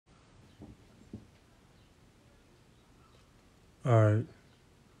All right,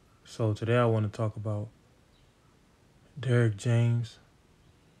 so today I want to talk about Derrick James.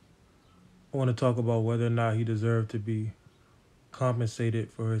 I want to talk about whether or not he deserved to be compensated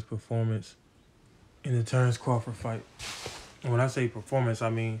for his performance in the Terrence Crawford fight. And when I say performance,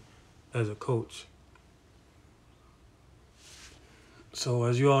 I mean as a coach. So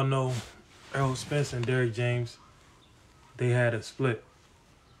as you all know, Errol Spence and Derrick James, they had a split.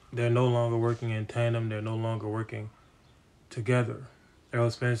 They're no longer working in tandem. They're no longer working together.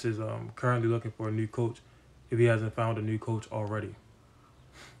 Errol Spence is currently looking for a new coach if he hasn't found a new coach already.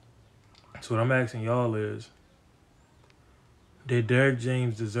 So what I'm asking y'all is, did Derrick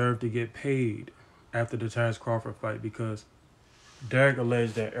James deserve to get paid after the Terrence Crawford fight? Because Derrick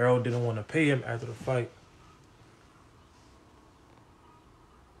alleged that Errol didn't want to pay him after the fight.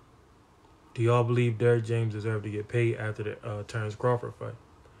 Do y'all believe Derrick James deserved to get paid after the Terrence Crawford fight?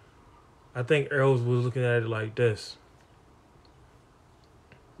 I think Errol was looking at it like this.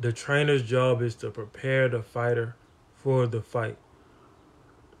 The trainer's job is to prepare the fighter for the fight.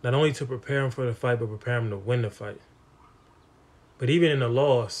 Not only to prepare him for the fight, but prepare him to win the fight. But even in a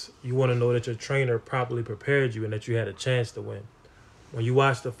loss, you want to know that your trainer properly prepared you and that you had a chance to win. When you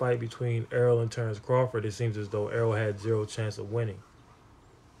watch the fight between Errol and Terrence Crawford, it seems as though Errol had zero chance of winning.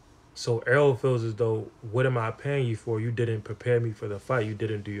 So Errol feels as though, what am I paying you for? You didn't prepare me for the fight. You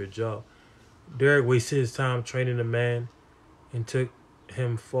didn't do your job. Derrick wasted his time training the man and took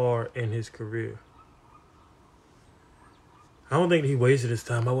him far in his career. I don't think he wasted his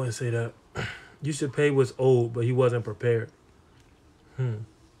time. I wouldn't say that. You should pay what's owed, but he wasn't prepared.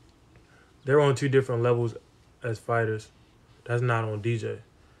 They're on two different levels as fighters. That's not on DJ.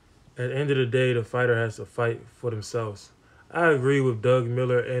 At the end of the day, the fighter has to fight for themselves. I agree with Doug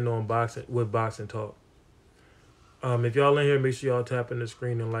Miller and on boxing with Boxing Talk. If y'all in here, make sure y'all tapping the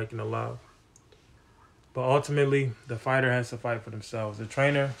screen and liking the live. But ultimately, the fighter has to fight for themselves. The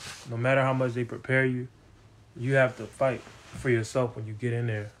trainer, no matter how much they prepare you, you have to fight for yourself when you get in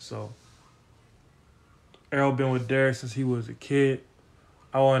there. So, Errol been with Derrick since he was a kid.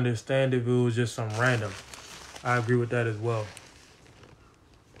 I will understand if it was just some random. I agree with that as well.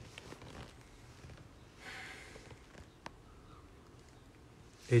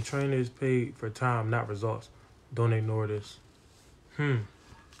 A trainer is paid for time, not results. Don't ignore this.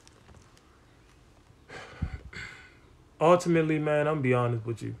 Ultimately, man, I'm gonna be honest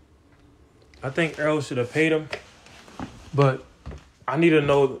with you. I think Errol should have paid him, but I need to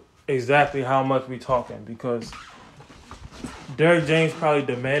know exactly how much we talking because Derrick James probably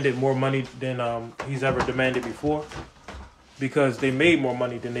demanded more money than he's ever demanded before because they made more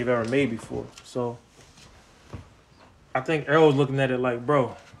money than they've ever made before. So I think Errol's looking at it like,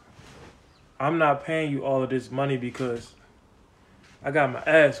 bro, I'm not paying you all of this money because I got my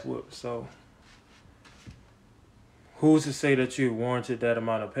ass whooped. So who's to say that you warranted that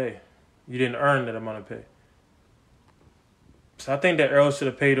amount of pay? You didn't earn that amount of pay. So I think that Errol should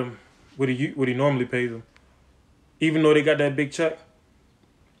have paid him what he normally pays him, even though they got that big check.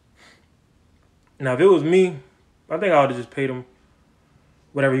 Now, if it was me, I think I would have just paid him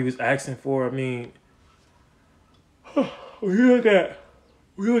whatever he was asking for. I mean, when you look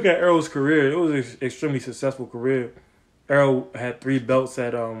at Errol's career, it was an extremely successful career. Errol had 3 belts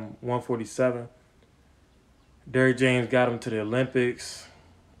at 147. Derrick James got him to the Olympics.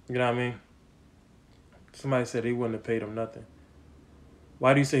 You know what I mean? Somebody said he wouldn't have paid him nothing.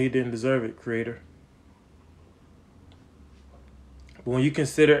 Why do you say he didn't deserve it, creator? But when you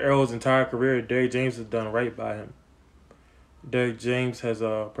consider Errol's entire career, Derrick James has done right by him. Derrick James has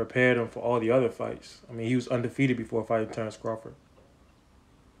prepared him for all the other fights. I mean, he was undefeated before fighting Terrence Crawford.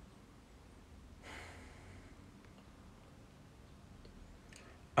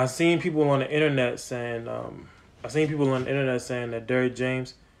 I've seen people on the internet saying that Derrick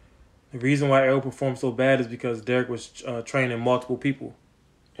James, the reason why Errol performed so bad is because Derrick was training multiple people.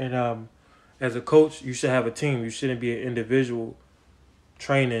 And as a coach, you should have a team. You shouldn't be an individual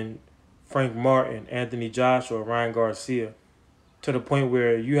training Frank Martin, Anthony Joshua, Ryan Garcia, to the point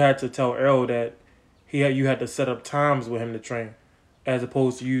where you had to tell Errol that you had to set up times with him to train, as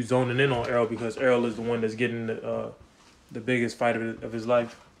opposed to you zoning in on Errol because Errol is the one that's getting the biggest fight of his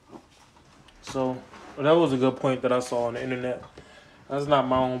life. So that was a good point that I saw on the internet. That's not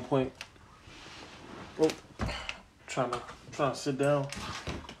my own point. Oh, trying to sit down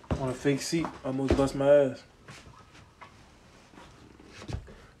on a fake seat. Almost bust my ass.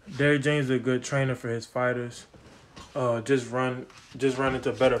 Derrick James is a good trainer for his fighters. Just run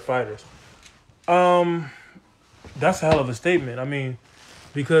into better fighters. That's a hell of a statement. I mean,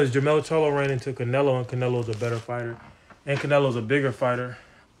 because Jermell Charlo ran into Canelo, and Canelo's a better fighter, and Canelo's a bigger fighter.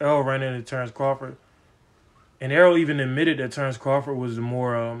 Errol ran into Terrence Crawford, And Errol even admitted that Terrence Crawford was the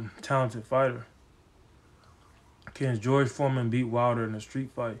more talented fighter. Can George Foreman beat Wilder in a street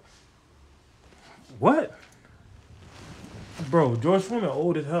fight? What? Bro, George Foreman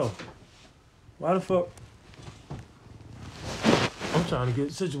old as hell. Why the fuck? I'm trying to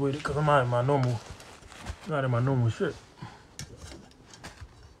get situated because I'm not in my normal shit.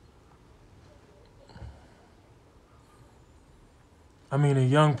 I mean, a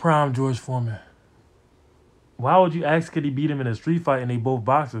young prime George Foreman. Why would you ask could he beat him in a street fight and they both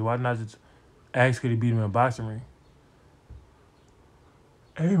boxers? Why not just ask could he beat him in a boxing ring?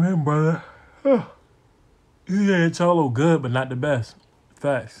 Amen, brother. Yeah, Charlo good, but not the best.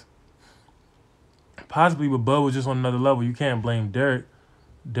 Facts. Possibly, but Bud was just on another level. You can't blame Derrick.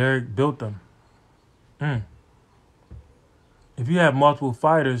 Derrick built them. If you have multiple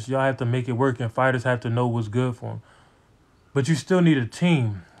fighters, y'all have to make it work, and fighters have to know what's good for them. But you still need a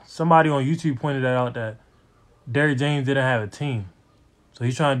team. Somebody on YouTube pointed that out, that Derrick James didn't have a team. So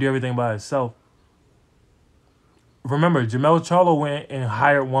he's trying to do everything by himself. Remember, Jamel Charlo went and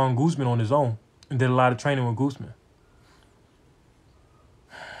hired Juan Guzman on his own and did a lot of training with Guzman.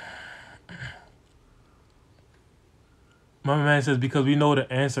 My man says, because we know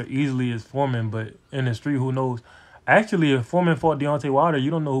the answer easily is Foreman, but in the street, who knows? Actually, if Foreman fought Deontay Wilder,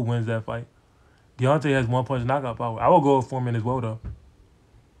 you don't know who wins that fight. Deontay has one-punch knockout power. I will go with Foreman as well, though.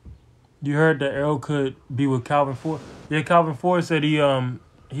 You heard that Errol could be with Calvin Ford? Yeah, Calvin Ford said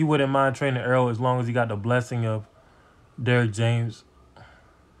he wouldn't mind training Errol as long as he got the blessing of Derrick James.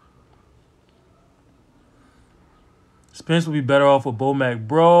 Spence would be better off with Bomac.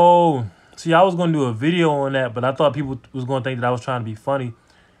 Bro, see, I was going to do a video on that, but I thought people was going to think that I was trying to be funny.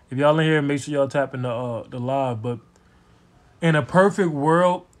 If y'all in here, make sure y'all tap in the live. But in a perfect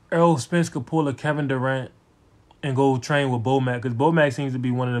world, Errol Spence could pull a Kevin Durant and go train with Bomac, because Bomac seems to be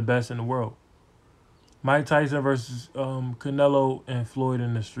one of the best in the world. Mike Tyson versus Canelo and Floyd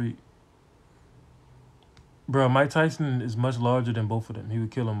in the street. Bro, Mike Tyson is much larger than both of them. He would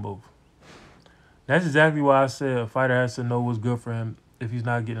kill them both. That's exactly why I said a fighter has to know what's good for him if he's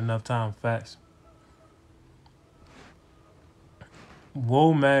not getting enough time. Facts.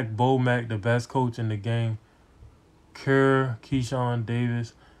 Bomac, the best coach in the game. Kerr, Keyshawn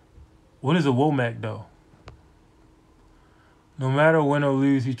Davis. What is a Womack, though? No matter win or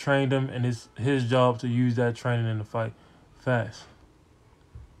lose, he trained him, and it's his job to use that training in the fight. Fast.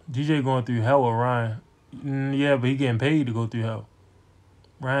 DJ going through hell with Ryan. Yeah, but he getting paid to go through hell.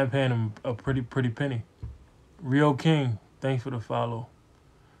 Ryan paying him a pretty penny. Rio King, thanks for the follow.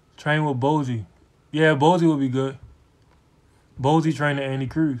 Train with Bozy. Yeah, Bozy would be good. Bozy training Andy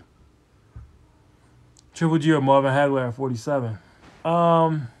Cruz. Triple G or Marvin Hagler at 47.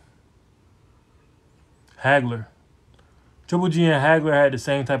 Hagler. Triple G and Hagler had the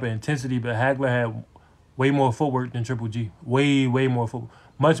same type of intensity, but Hagler had way more footwork than Triple G. Way more footwork.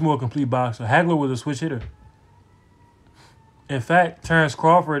 Much more complete boxer. Hagler was a switch hitter. In fact, Terrence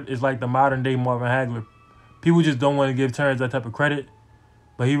Crawford is like the modern-day Marvin Hagler. People just don't want to give Terrence that type of credit,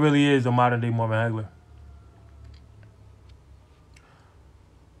 but he really is a modern-day Marvin Hagler.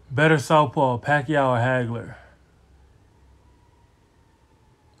 Better southpaw, Pacquiao or Hagler?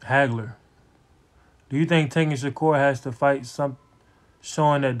 Hagler. Do you think Tank and Shakur has to fight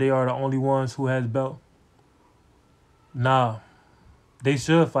showing that they are the only ones who has belt? Nah. They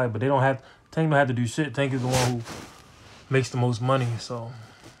should fight, but they don't have. Tank don't have to do shit. Tank is the one who makes the most money, so.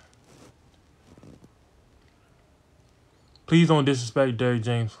 Please don't disrespect Derrick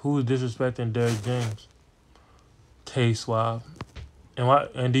James. Who is disrespecting Derrick James? Tay Suave.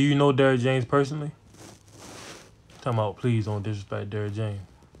 And do you know Derrick James personally? Talking about please don't disrespect Derrick James.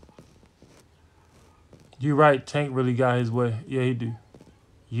 You're right, Tank really got his way. Yeah, he do.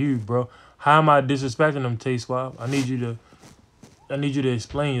 You, bro. How am I disrespecting him, Tay Suave? I need you to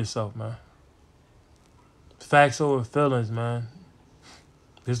explain yourself, man. Facts over feelings, man.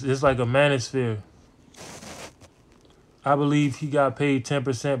 It's like a manosphere. I believe he got paid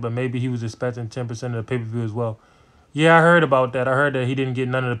 10%, but maybe he was expecting 10% of the pay-per-view as well. Yeah, I heard about that. I heard that he didn't get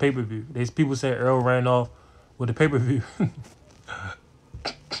none of the pay-per-view. These people say Earl ran off with the pay-per-view.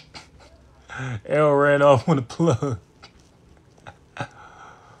 Earl ran off with a plug.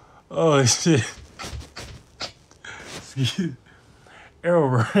 Oh, shit.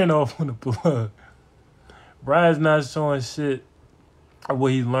 Earl ran off with a plug. Brian's not showing shit of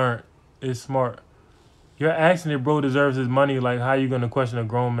what he learned. It's smart. You're asking if bro deserves his money. Like, how you going to question a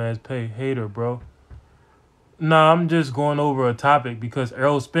grown man's pay? Hater, bro. Nah, I'm just going over a topic because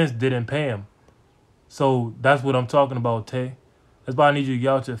Errol Spence didn't pay him. So that's what I'm talking about, Tay. That's why I need you to get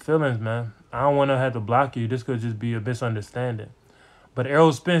out your feelings, man. I don't want to have to block you. This could just be a misunderstanding. But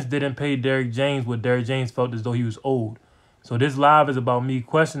Errol Spence didn't pay Derrick James what Derrick James felt as though he was owed. So this live is about me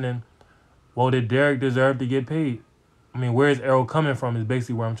questioning, well, did Derrick deserve to get paid? I mean, where's Errol coming from is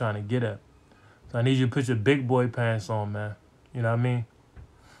basically where I'm trying to get at. So I need you to put your big boy pants on, man. You know what I mean?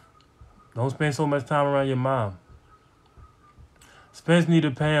 Don't spend so much time around your mom. Spence need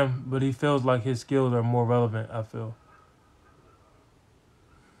to pay him, but he feels like his skills are more relevant, I feel.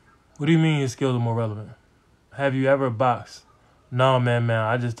 What do you mean his skills are more relevant? Have you ever boxed? No, man.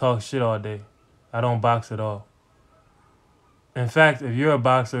 I just talk shit all day. I don't box at all. In fact, if you're a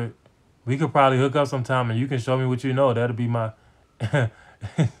boxer, we could probably hook up sometime and you can show me what you know. That'll be my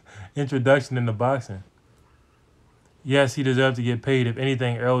introduction into boxing. Yes, he deserves to get paid. If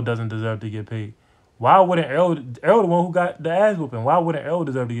anything, Errol doesn't deserve to get paid. Why wouldn't Errol the one who got the ass whooping? Why wouldn't Errol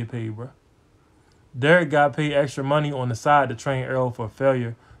deserve to get paid, bro? Derrick got paid extra money on the side to train Errol for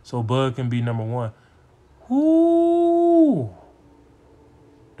failure so Bud can be number one. Ooh.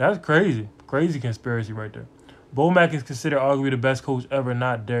 That's crazy. Crazy conspiracy right there. Bo Mack is considered arguably the best coach ever,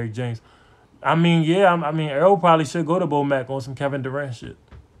 not Derrick James. I mean, yeah, Errol probably should go to Bo Mack on some Kevin Durant shit.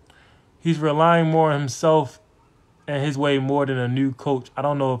 He's relying more on himself and his way more than a new coach. I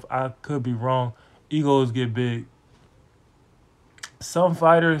don't know if I could be wrong. Egos get big. Some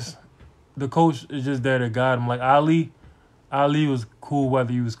fighters, the coach is just there to guide them. Like Ali was cool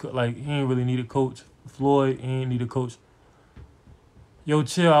whether he was like he ain't really need a coach. Floyd, he ain't need a coach. Yo,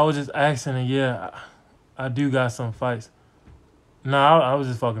 chill. I was just asking, and yeah, I do got some fights. Nah, I was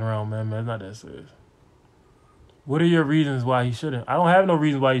just fucking around, man. It's not that serious. What are your reasons why he shouldn't? I don't have no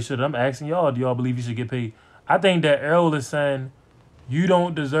reasons why he shouldn't. I'm asking y'all, do y'all believe he should get paid? I think that Errol is saying you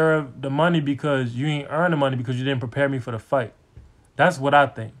don't deserve the money because you ain't earned the money because you didn't prepare me for the fight. That's what I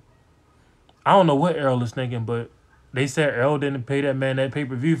think. I don't know what Errol is thinking, but they said Errol didn't pay that man that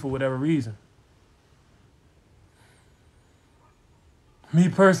pay-per-view for whatever reason. Me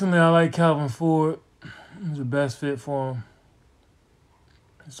personally, I like Calvin Ford. He's the best fit for him.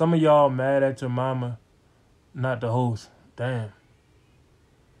 Some of y'all mad at your mama, not the host. Damn.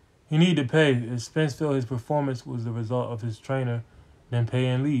 He need to pay. If Spence felt his performance was the result of his trainer, then pay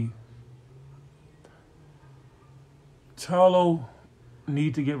and leave. Charlo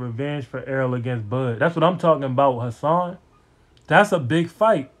need to get revenge for Errol against Bud. That's what I'm talking about, Hassan. That's a big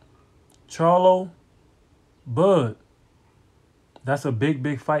fight. Charlo, Bud. That's a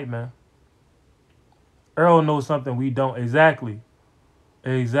big fight, man. Errol knows something we don't. Exactly.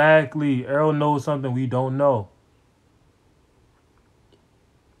 Errol knows something we don't know.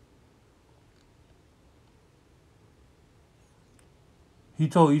 He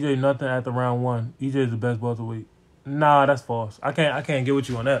told EJ nothing after round one. EJ is the best welterweight. Nah, that's false. I can't get with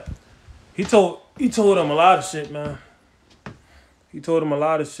you on that. He told him a lot of shit, man. He told him a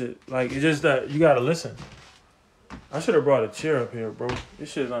lot of shit. Like, it's just that you gotta listen. I should have brought a chair up here, bro.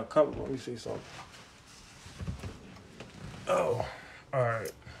 This shit is uncomfortable. Let me see something. Oh, all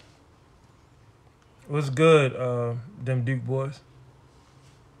right. What's good, them Duke boys?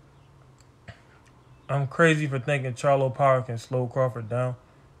 I'm crazy for thinking Charlo Power can slow Crawford down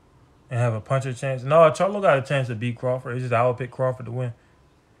and have a puncher chance. No, Charlo got a chance to beat Crawford. It's just I would pick Crawford to win.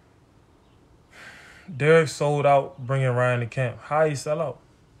 Derrick sold out bringing Ryan to camp. How he sell out?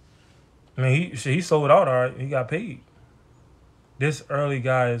 I mean, he sold out, all right. He got paid. This Earl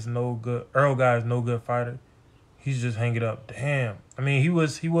guy is no good fighter. He's just hanging up. Damn. I mean, he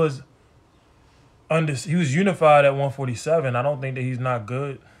was unified at 147. I don't think that he's not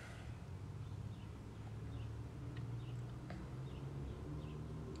good.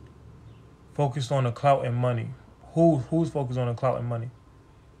 Focused on the clout and money. Who's focused on the clout and money?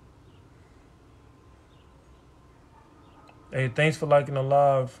 Hey, thanks for liking the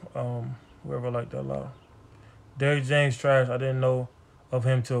live. Whoever liked that live. Derrick James trash. I didn't know of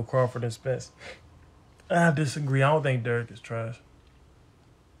him till Crawford and Spence. I disagree. I don't think Derrick is trash.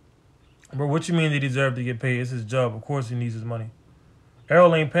 But what you mean he deserved to get paid? It's his job. Of course he needs his money.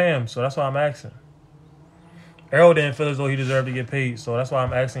 Errol ain't paying him, so that's why I'm asking. Errol didn't feel as though he deserved to get paid, so that's why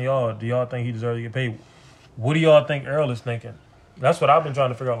I'm asking y'all, do y'all think he deserved to get paid? What do y'all think Errol is thinking? That's what I've been trying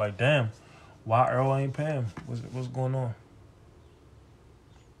to figure out. Like, damn, why Errol ain't paying him? What's going on?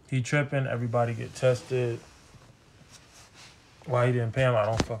 He tripping. Everybody get tested. Why he didn't pay him, I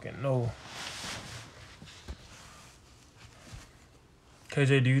don't fucking know.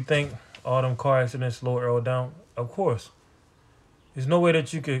 KJ, do you think all them car accidents slow Errol down? Of course. There's no way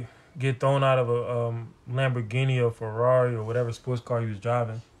that you could get thrown out of a Lamborghini or Ferrari or whatever sports car he was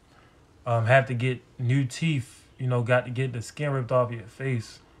driving. Have to get new teeth, got to get the skin ripped off your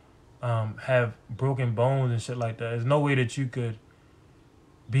face. Have broken bones and shit like that. There's no way that you could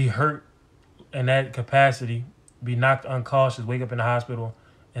be hurt in that capacity be knocked unconscious, wake up in the hospital,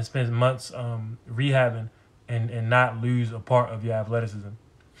 and spend months rehabbing and not lose a part of your athleticism.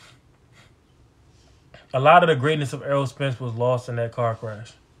 A lot of the greatness of Errol Spence was lost in that car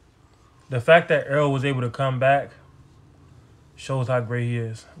crash. The fact that Errol was able to come back shows how great he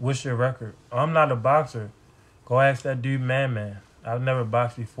is. What's your record? I'm not a boxer. Go ask that dude, Man. I've never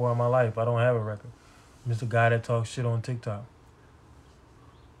boxed before in my life. I don't have a record. I'm just a guy that talks shit on TikTok.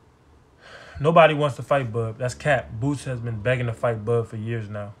 Nobody wants to fight Bud. That's cap. Boots has been begging to fight Bud for years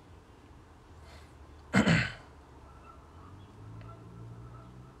now.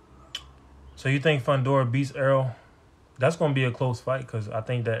 So you think Fundora beats Errol? That's going to be a close fight because I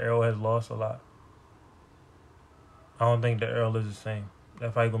think that Errol has lost a lot. I don't think that Errol is the same.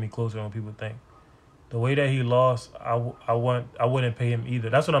 That fight going to be closer than what people think. The way that he lost, I wouldn't pay him either.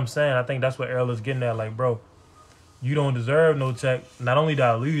 That's what I'm saying. I think that's what Errol is getting at. Like, bro, you don't deserve no check. Not only did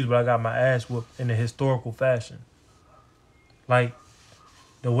I lose, but I got my ass whooped in a historical fashion. Like,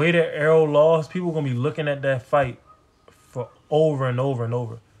 the way that Errol lost, people going to be looking at that fight for over and over and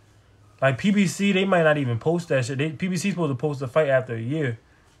over. Like, PBC, they might not even post that shit. PBC supposed to post the fight after a year.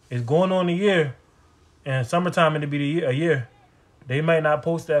 It's going on a year. And summertime, it'll be a year. They might not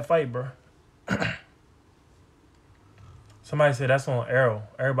post that fight, bro. Somebody said that's on Errol.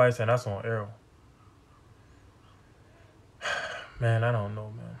 Everybody said that's on Errol. Man, I don't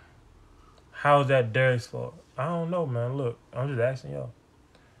know, man. How is that Derrick's fault? I don't know, man. Look, I'm just asking y'all.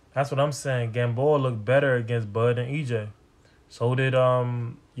 That's what I'm saying. Gamboa looked better against Bud and EJ. So did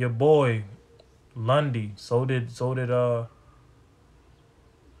your boy Lundy. So did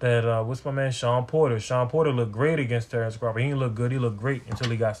what's my man Sean Porter. Sean Porter looked great against Terrence Crawford. He didn't look good. He looked great until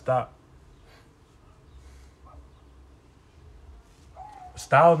he got stopped.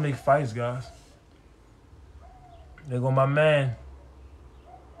 Styles make fights, guys. There go my man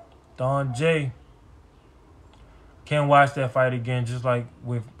Don J. Can't watch that fight again, just like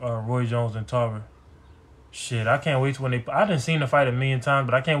with Roy Jones and Tarver. Shit, I can't wait till when I done seen the fight a million times,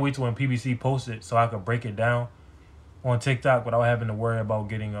 but I can't wait till when PBC posts it so I could break it down on TikTok without having to worry about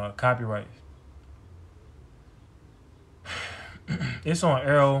getting copyright. It's on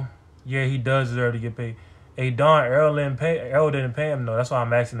Errol. Yeah, he does deserve to get paid. Hey, Don, Errol didn't pay him, though. That's why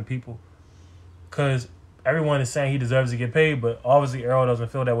I'm asking the people. Because everyone is saying he deserves to get paid, but obviously Errol doesn't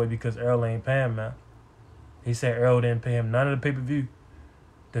feel that way because Errol ain't paying him, man. He said Errol didn't pay him none of the pay-per-view.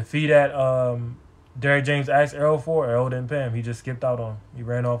 The fee that Derrick James asked Errol for, Errol didn't pay him. He just skipped out on him. He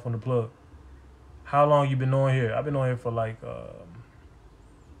ran off on the plug. How long you been on here? I've been on here for like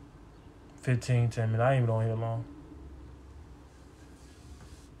 10 minutes. I ain't even on here long.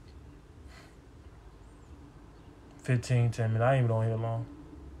 I ain't even on here long.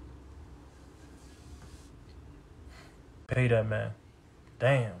 Pay that man.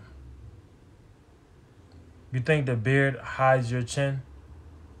 Damn. You think the beard hides your chin?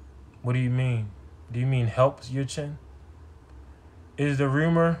 What do you mean? Do you mean helps your chin? Is the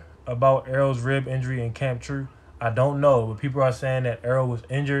rumor about Errol's rib injury in camp true? I don't know, but people are saying that Errol was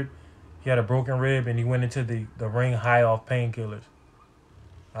injured. He had a broken rib and he went into the ring high off painkillers.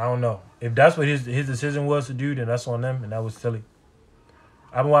 I don't know. If that's what his decision was to do, then that's on them, and that was silly.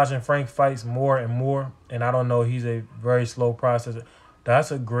 I've been watching Frank fights more and more, and I don't know. He's a very slow processor. That's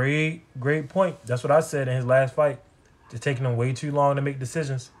a great point. That's what I said in his last fight. It's taking him way too long to make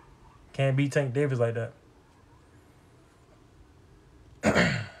decisions. Can't beat Tank Davis like that.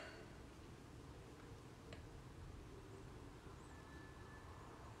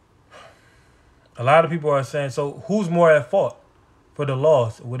 A lot of people are saying, so who's more at fault for the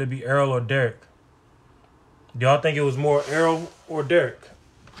loss? Would it be Errol or Derrick? Do y'all think it was more Errol or Derrick?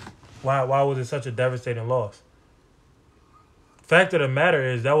 Why was it such a devastating loss? Fact of the matter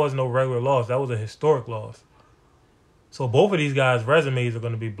is that wasn't no regular loss. That was a historic loss. So both of these guys' resumes are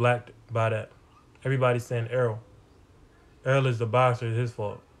going to be blacked by that. Everybody's saying Errol. Errol is the boxer. It's his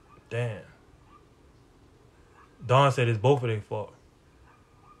fault. Damn. Don said it's both of their fault.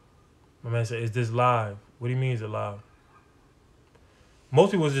 My man said, is this live? What do you mean is it live?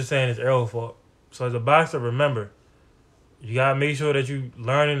 Most people was just saying it's Errol's fault. So as a boxer, remember, you got to make sure that you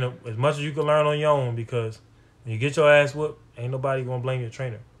learning as much as you can learn on your own, because when you get your ass whooped, ain't nobody going to blame your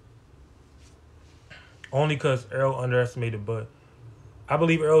trainer. Only because Errol underestimated Bud. I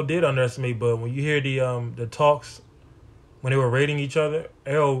believe Errol did underestimate Bud. When you hear the talks when they were rating each other,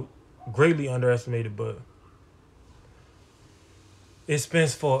 Errol greatly underestimated Bud. It's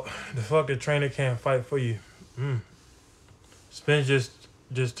Spence fault. The fuck the trainer can't fight for you. Spence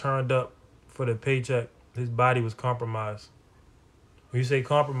just turned up for the paycheck. His body was compromised. When you say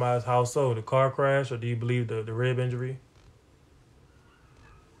compromised, how so? The car crash, or do you believe the rib injury?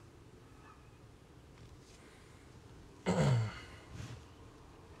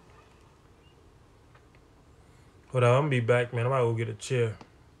 Hold on, I'm gonna be back, man. I might go get a chair.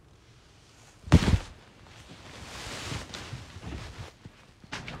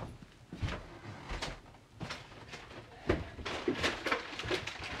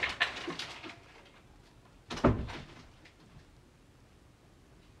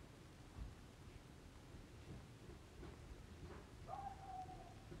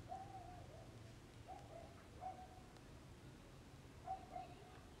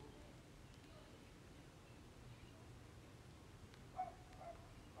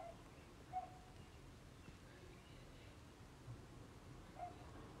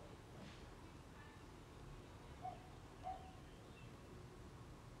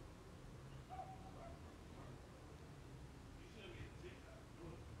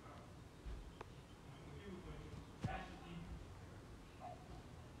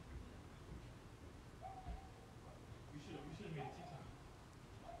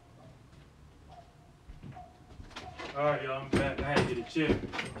 All right, y'all, I'm back. I had to get a chair.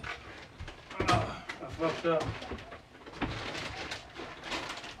 I fucked up.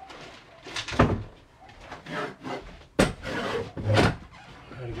 I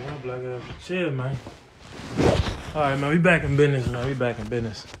had to get my black ass a chair, man. All right, man, we back in business, man. We back in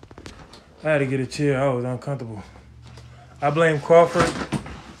business. I had to get a chair. I was uncomfortable. I blame Crawford.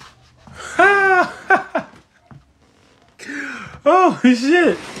 Oh,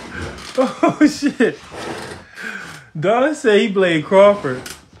 shit. Oh, shit. Don said he blamed Crawford.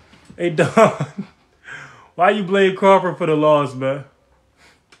 Hey, Don, why you blame Crawford for the loss, man?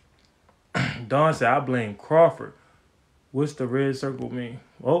 Don said, I blame Crawford. What's the red circle mean?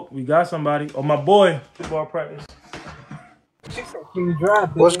 Oh, we got somebody. Oh, my boy. Football practice.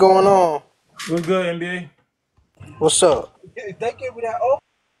 What's going on? What's good, NBA? What's up?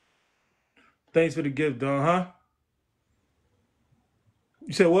 Thanks for the gift, Don, huh?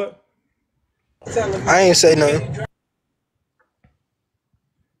 You said what? I ain't say nothing.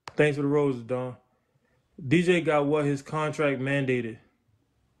 Thanks for the roses, Don. DJ got what his contract mandated.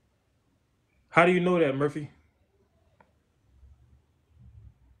 How do you know that, Murphy?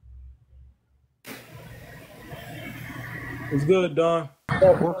 What's good, Don?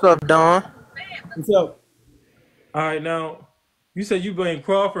 What's up, Don? What's up? All right, now, you said you blame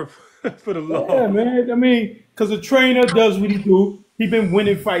Crawford for the Yeah, loss. man. I mean, because the trainer does what he do. He been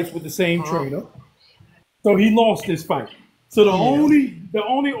winning fights with the same trainer, so he lost this fight. So the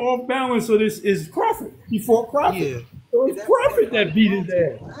only off balance of this is Crawford. He fought Crawford. Yeah. So it's Crawford that beat his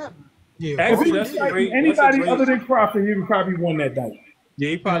ass. Yeah. Actually, If he was fighting anybody other than Crawford, he would probably won that fight. Yeah,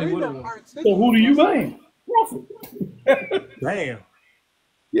 he probably would have won. So who do you blame? Crawford. Damn.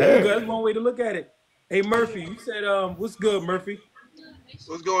 Yeah. That's one way to look at it. Hey, Murphy, you said, what's good, Murphy?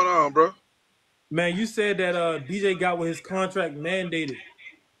 What's going on, bro? Man, you said that DJ got what his contract mandated.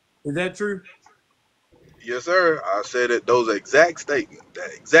 Is that true? Yes, sir. I said it. Those exact statement. That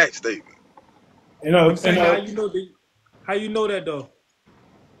exact statement. I'm saying, how you know that though?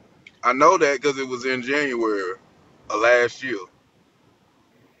 I know that because it was in January of last year,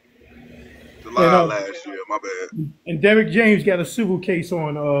 July last year. My bad. And Derrick James got a civil case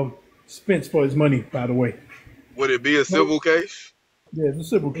on Spence for his money, by the way. Would it be a civil case? Yeah, it's a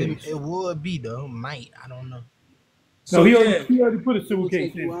civil case. It would be though. Might. I don't know. So he already put a civil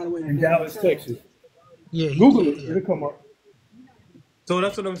case in Dallas, Texas. Yeah. Google it. It'll come up. So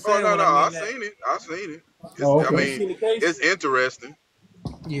that's what I'm saying. Oh no, I've seen it. I've seen it. Okay. I mean, it's interesting.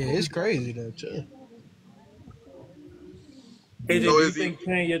 Yeah, it's crazy though, too. KJ, do you think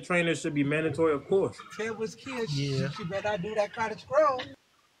paying your trainer should be mandatory? Of course. Kid was kids. Yeah. She better do that cottage grove.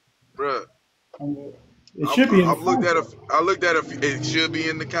 Bruh. It should be. I looked at it. It should be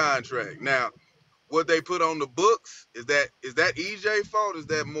in the contract. Now, what they put on the books is that EJ fault? Is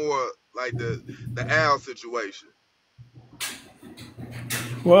that more like the Al situation?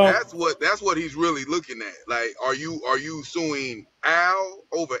 Well, that's what he's really looking at. Like, are you suing Al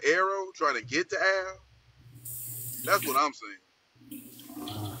over Arrow, trying to get to Al? That's what I'm saying.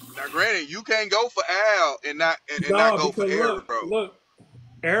 Now, granted, you can't go for Al and not go for Arrow. Look,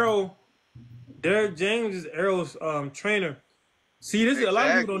 Arrow, Derrick James is Arrow's trainer. See, this is a lot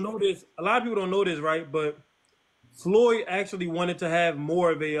of people don't know this. A lot of people don't know this, right? But Floyd actually wanted to have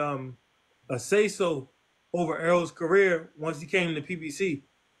more of a say-so over Arrow's career once he came to PBC.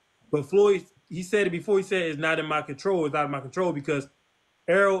 But Floyd, he said it before. He said it's not in my control. It's not in my control because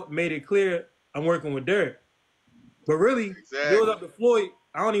Arrow made it clear I'm working with Derrick. But really, if it was up to Floyd,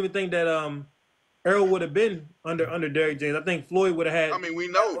 I don't even think that Arrow would have been under Derrick James. I think Floyd would have had. I mean, we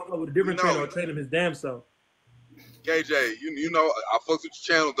know with a different trainer or train him his damn self. KJ, you know I fucks with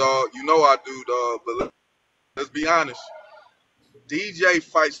your channel, dog. You know I do, dog. But let's be honest. DJ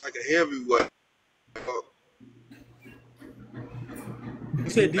fights like a heavyweight.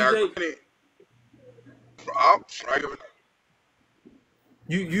 You said Now, DJ. granted, I'm striking.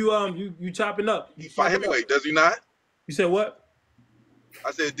 You chopping up. He You fight chopping up. heavyweight, does he not? You said what?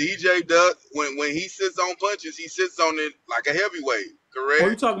 I said DJ does when he sits on punches, he sits on it like a heavyweight, Oh, correct?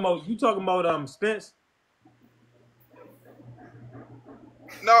 you talking about Spence?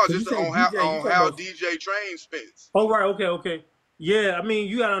 No, You just say on DJ. You talking how about? DJ trains Spence. Oh right, okay. Yeah, I mean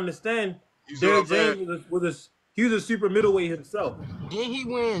you gotta understand. You see what Derrick I'm saying? James he was a super middleweight himself. Didn't he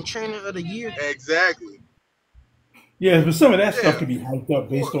win Trainer of the Year? Exactly. Yeah, but some of that stuff Yeah. can be hyped up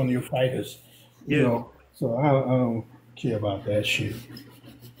based on your fighters. You Yeah. know, so I don't care about that shit.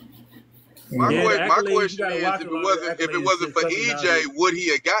 My, Yeah, the my accolades, you question gotta is, watch if a lot of the it accolades, wasn't for especially EJ, nowadays. would he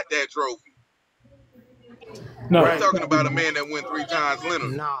have got that trophy? No, Right. We're talking about a man that went 3 times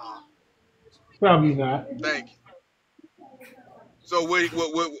Leonard. Nah. probably not. Thank you. So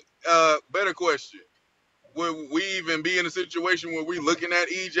better question. Would we even be in a situation where we looking at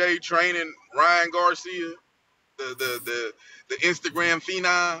EJ training Ryan Garcia, the Instagram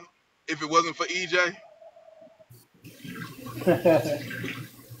phenom, if it wasn't for EJ?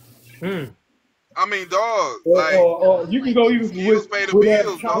 I mean, dog, like Or you can go even skills with pay the would have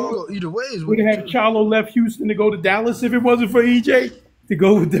bills, You dog. go either ways would with have it, too. Charlo left Houston to go to Dallas if it wasn't for EJ to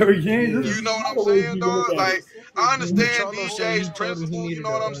go with Derrick James. You know what I'm There's a lot of ways saying, you can look dog? at it. Like, I understand Charlo said DJ's he told him he principle, you needed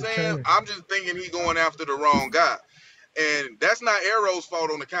know what I'm a saying? trainer. I'm just thinking he going after the wrong guy. And that's not Arrow's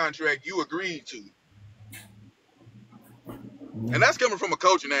fault on the contract you agreed to. And that's coming from a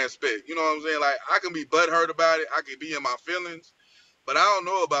coaching aspect. You know what I'm saying? Like, I can be butthurt about it. I can be in my feelings. But I don't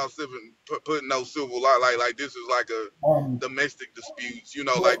know about putting no civil law. Like this is like a domestic disputes. You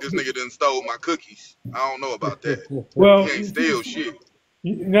know, like this nigga done stole my cookies. I don't know about that. Well, He ain't steal shit.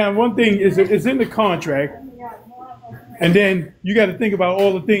 now one thing is it's in the contract, and then you got to think about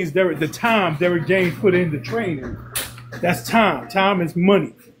all the things the time Derrick James put into training. That's time. Time is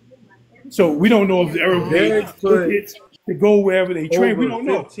money. So we don't know if Derrick tickets to go wherever they train. We don't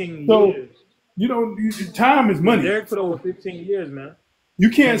know. 15 So years. you don't. Time is money. Derrick put over 15 years, man. You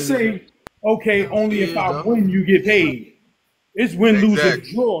can't say, okay, only if I win you get paid. It's win, lose, or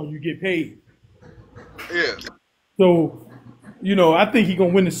draw you get paid. Yeah. So, you know, I think he's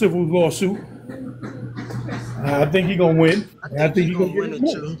gonna win the civil lawsuit. I think he's gonna win. I think he's gonna win get it,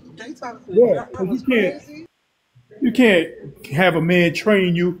 it too. Yeah, 'cause you can't have a man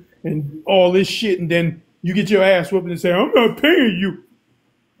train you and all this shit, and then you get your ass whooped and say, "I'm not paying you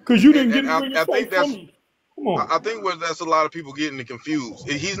because you didn't get I think that's. me." Come on. I think that's a lot of people getting confused.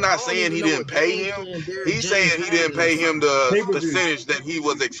 He's not saying he didn't pay him. He's saying he didn't pay him the percentage that he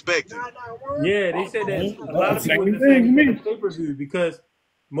was expecting. Yeah, they said that a lot of people Same were thing to saying me. pay-per-view because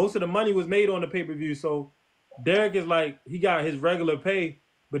most of the money was made on the pay-per-view. So Derrick is like he got his regular pay,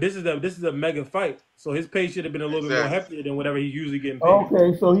 but this is a mega fight. So his pay should have been a little bit more heftier than whatever he's usually getting paid.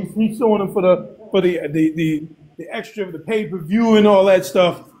 Okay, so he's suing him for the extra of the pay-per-view and all that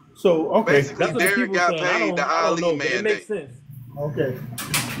stuff. So okay, Basically, That's what Derrick people got saying. paid the I don't know, Ali but it makes mandate. sense.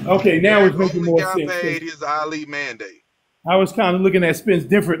 okay. Now it's making Only more got sense. paid his Ali mandate. I was kind of looking at Spence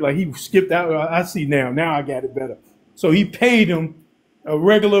different, like he skipped out. I see now. Now I got it better. So he paid him a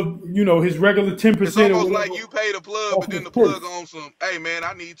regular, his regular 10%. It's almost like you paid a plug, but then the plug on some, hey man,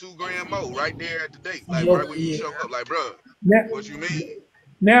 I need $2,000 more right there at the date. Like right when you show up, like, bro, what you mean?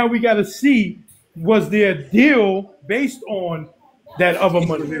 Now we got to see, was there a deal based on that other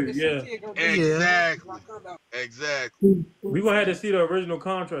money? Yeah, Exactly. we gonna have to see the original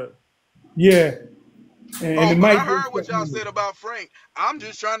contract. Yeah. And it But might I heard what y'all said about Frank. I'm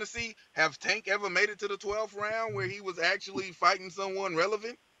just trying to see, have Tank ever made it to the 12th round where he was actually fighting someone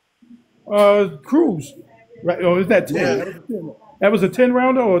relevant? Cruz. Right? Or is that 10? Yeah. That was a 10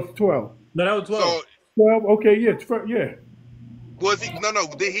 rounder or 12? No, that was 12. So 12? Okay, yeah. was he? No.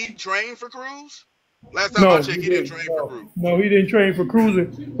 Did he train for Cruz? Last time I checked, he didn't train for Cruz. No, he didn't train for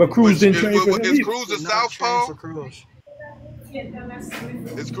Cruz, but Cruz didn't train for him. Is Cruz a southpaw? Cruz.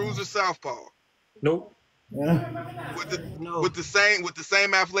 Is Cruz a southpaw? Nope. With the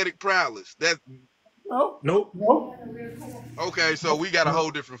same athletic prowess. That Nope. okay, so we got a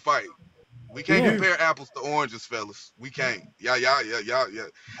whole different fight. We can't compare apples to oranges, fellas. We can't. Yeah.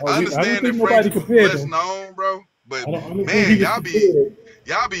 I understand that Frank's less known, bro. But man, y'all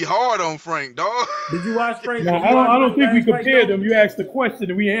be hard on Frank, dog. Did you watch Frank? No, I don't think we compared them. You asked the question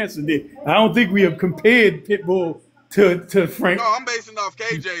and we answered it. I don't think we have compared Pitbull to Frank. No, I'm basing off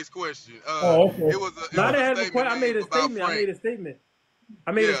KJ's question. Okay. It was a statement. I made a statement.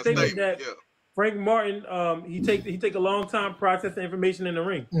 I made a statement that Frank Martin, he take a long time processing information in the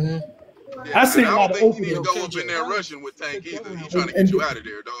ring. I see a I lot don't of think you need to openings. go up in there rushing with Tank either. He's trying to get you out of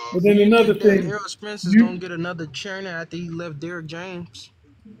there, dog. But then another thing, Errol Spence is gonna get another trainer after he left Derrick James.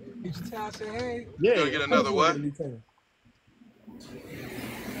 I said, hey, Yeah, Gonna get of course another he gonna what? get a new trainer.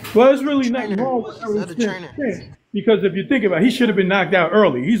 Well, there's really nothing trainer. wrong with Is Errol that a Spence trainer? because if you think about it, he should have been knocked out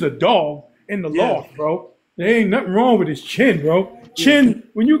early. He's a dog in the Yeah, loss, bro. There ain't nothing wrong with his chin, bro. yeah. Chin,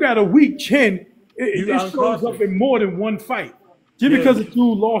 when you got a weak chin, You it got shows up uncautious. in more than one fight. Just Yeah. because a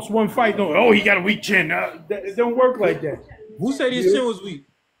dude lost one fight, don't, oh, he got a weak chin. It don't work like that. Who said his chin was weak?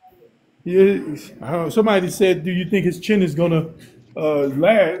 Yeah, somebody said, "Do you think his chin is gonna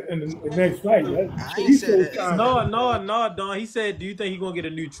last in the next fight?" I ain't He said said, that. No, Don. He said, "Do you think he gonna get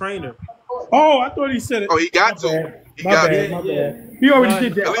a new trainer?" "Oh, I thought he said it." Oh, he My got to. bad. He My got bad. to. Yeah, My yeah. bad. He already No,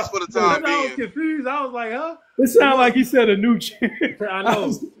 did At that. least for the that's time why I was being. confused. I was like, "Huh?" It sounded like he said a new chin. I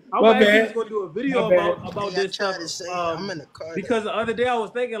know. I My was actually bad. just gonna do a My video bad. about Hey, I this stuff. tried to say I'm in the car. Because the other day I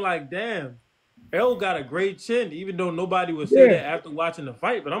was thinking like, damn, L got a great chin, even though nobody would say Yeah. that after watching the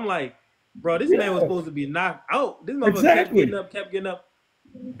fight. But I'm like, bro, this man was Yeah. supposed to be knocked out. This motherfucker kept getting Exactly. up, kept getting up.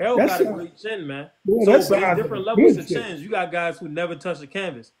 L That's got a great chin, man. yeah. That So, but it's sounds like different a levels good to chin. chins. You got guys who never touch the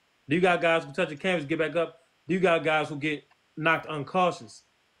canvas. You got guys who touch the canvas, get back up. You got guys who get knocked uncautious.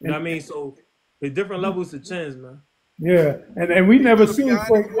 You know what I mean? So, there's different levels to chins, man. Yeah, and we never To be seen honest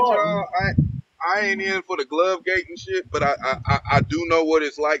Frank with Martin. y'all, I ain't in for the glove gate and shit, but I do know what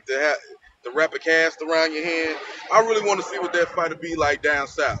it's like to have to wrap a cast around your hand. I really want to see what that fight will be like down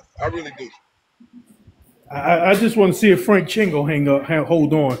south. I really do. I just want to see if Frank Chingo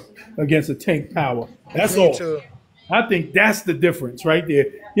hold on against a Tank Power. That's Me all. too. I think that's the difference right there.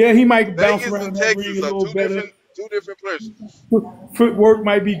 Yeah, he might bounce Vegas around and that ring Texas a are little better. two different places. Footwork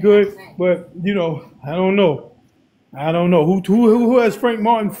might be good, but I don't know. I don't know who has Frank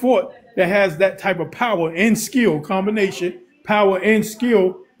Martin fought that has that type of power and skill combination, power and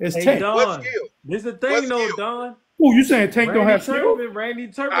skill as Hey, Tank. What Don, skill? this is the What thing, though, skill? Don. Oh, you saying Tank don't have skill? Randy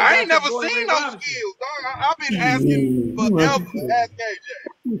Turpin I ain't got your never boy Ray seen no Robinson. skills, dog. I've been Yeah, asking you right. forever to ask KJ.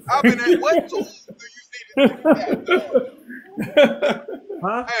 I've been at what tools do you see this nigga got, dog?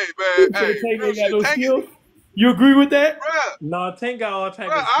 Huh? Hey man, So hey, Tank real ain't got shit. no Tank is, skill. You agree with that? bruh, No, Tank got all type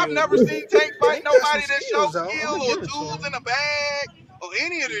bruh. of I've skills, never man. seen Tank fight Tank got some nobody that skills shows though. I'm skill gonna or give it to tools him. in the bag or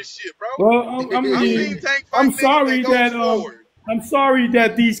any of this shit, bro. Well, I've seen Tank fight I'm niggas that sorry goes that forward. I'm sorry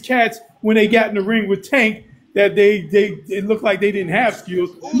that these cats, when they got in the ring with Tank, that they it looked like they didn't have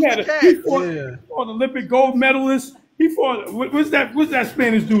skills. Who's the He cats? fought, Yeah. he fought Olympic gold medalist. He fought what's that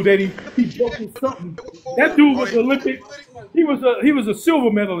Spanish dude that he broke his something. They was That forward. dude Or was they fought Olympic. with him? He was a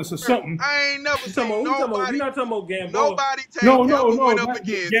silver medalist or something. I ain't never You seen talking about? We talking about? We nobody, not talking about Gamboa. nobody Tank No, ever no, went up not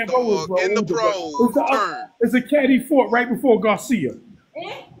against, Gambo was dog, in the older, but pros turn. it's a cat he fought right before Garcia.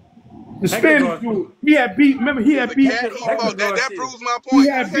 The Hector Spanish Garcia. dude. He had beat. Remember, he It's had a beat. cat he Hector fought. That Garcia. proves my He point.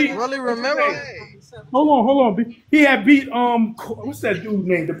 had beat. Really What's his remember? name? Hey, Hold on. He had beat what's that dude's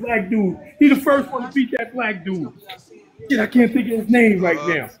name? The black dude. He the first one to beat that black dude. Shit, I can't think of his name right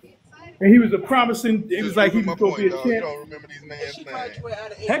uh-huh. now. And he was a promising. It was Just like he proving was my gonna be point, a dog. You champ. don't remember these man's names.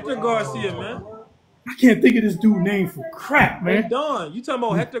 Hector Garcia, man. I can't think of this dude's name for crap, Hey, man. Don, you talking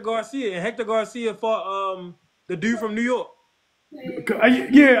about Hector Garcia? And Hector Garcia fought the dude from New York.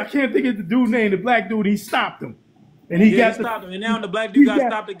 I can't think of the dude's name. The black dude. He stopped him, and Yeah, he stopped him, and now the black dude got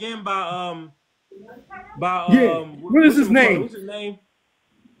stopped again by yeah. What is his name? What's his name?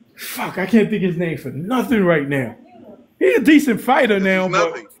 Fuck, I can't think of his name for nothing right now. He's a decent fighter now,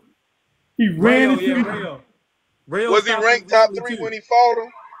 but Nothing. he ran Rayo, into yeah, the- Rayo. Rayo Was he stopped ranked him top recently, 3 too. when he fought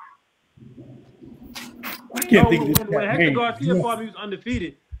him? I can't No, think of this when guy's Hector name. Garcia fought, he was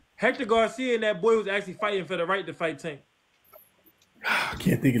undefeated. Hector Garcia and that boy was actually fighting for the right to fight Tank. I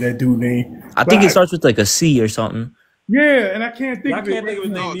can't think of that dude's name. I But think it starts with like a C or something. Yeah, and I can't think I of it. can't think of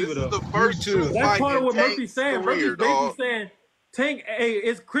his right name No, this either, is though. the first true That's fight part of in what Murphy's Tank's saying. career, Murphy's basically dog. saying Tank, hey,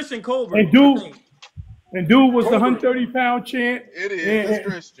 it's Christian Colbert. And dude was the Colbert. 130-pound champ. It is. And- It's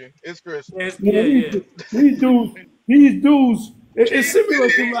Christian. It's Christian. Yeah. These dudes. It's similar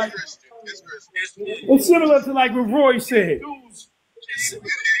to It's like Christian. It's Christian. it's similar to like what Roy said.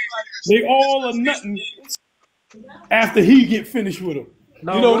 They all are nothing after he get finished with them.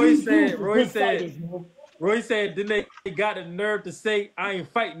 No, Roy these said, dudes are Roy good said, fighters, man. Roy said, then they got the nerve to say, I ain't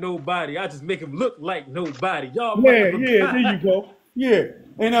fight nobody. I just make him look like nobody. Y'all Yeah, motherfuckers. there you go. Yeah.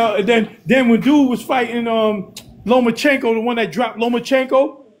 And then when dude was fighting Lomachenko, the one that dropped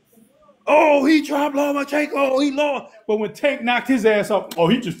Lomachenko, oh, he dropped Lomachenko, he lost. But when Tank knocked his ass up, oh,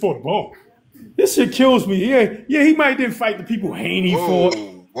 he just fought a ball. This shit kills me. Yeah, he might didn't fight the people Haney fought.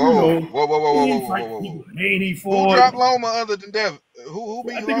 Whoa. He didn't fight the people Haney Who fought. dropped Loma other than Devin? Who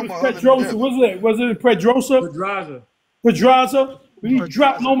beat I think it Loma was other than Pedrosa. Devin? Was it Pedrosa? Pedraza. Pedraza. When he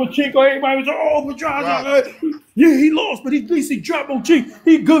dropped Lomachenko, everybody was like, oh, Pedraza. Yeah, he lost, but at least he dropped Lomachenko.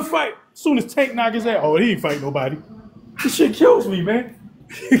 He a good fight. As soon as Tank knocked his ass, oh, he ain't fight nobody. This shit kills me, man.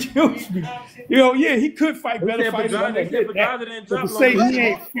 It kills me. You know, yeah, he could fight better fighters. They said Pedraza didn't But drop to say Lomachenko. he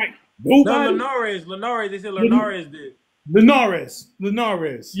ain't fight No, nobody. Linares. They said Linares did.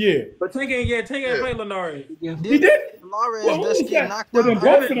 Linares, yeah. But Tank ain't fight Linares. Yeah, He did? Lawrence Well, who just was get that? knocked Well, then out.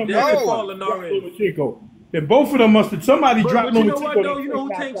 both of them Devin must fought have dropped Linares. Lomachenko. Then both of them must have, somebody dropped But you know what Lomachenko. though? You know who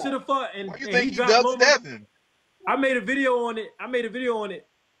Tank should have fought, and Why you he think he dropped dubbed Loma. Devin? I made a video on it.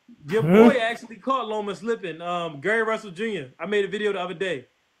 Your boy actually caught Loma slipping. Gary Russell Jr. I made a video the other day.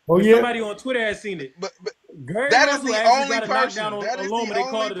 Oh, And yeah? somebody on Twitter has seen it. But Gary that is Russell the actually only got a knockdown person. on That is Loma. the They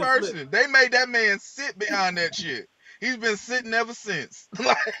called only it a slip. person. They made that man sit behind that shit. He's been sitting ever since.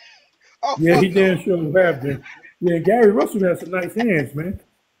 Like, oh, Yeah, fuck he no. damn sure have been. Yeah, Gary Russell has some nice hands, man.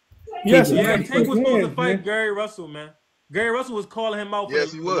 He has some Yeah, nice Tank was supposed to hands, fight man. Gary Russell, man. Gary Russell was calling him out for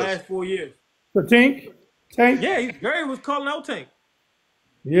Yes, he the was. last 4 years. For Tank? Yeah, Gary was calling out Tank.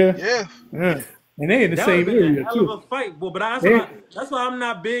 Yeah. Yeah. Yeah. And they in the That would same have been a area, hell too. of a fight, boy. But that's why I'm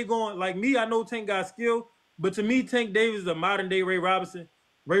not big on, like me, I know Tank got skill, but to me, Tank Davis is a modern day Ray Robinson.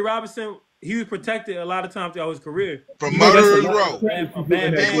 Ray Robinson, he was protected a lot of times throughout his career. From You know, that's Murderer's a Row.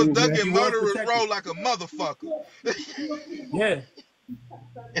 bad He was man. ducking He was Murderer's protected. Row like a motherfucker. Yeah.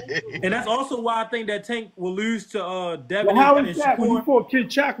 And that's also why I think that Tank will lose to Devin Well, how and is that when he Shakur. fought Kid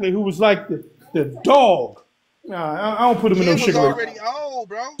Chocolate, who was like the dog? Nah, I don't put him in Kid no was Sugar Ray. already old,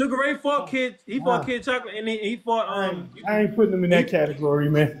 bro. Sugar Ray fought Kid. He fought Kid Chocolate, and he fought I ain't putting him in that category,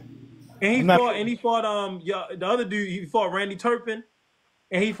 man. and he I'm not- fought the other dude. He fought Randy Turpin,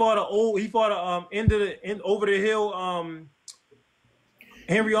 and he fought over the hill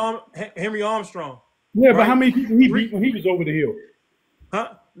Henry Armstrong. Yeah, but right? how many people he beat when he was over the hill?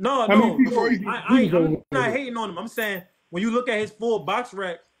 Huh? No, How many people he beat? I'm not hating on him. I'm saying when you look at his full box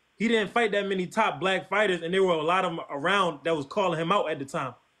rack, he didn't fight that many top black fighters, and there were a lot of them around that was calling him out at the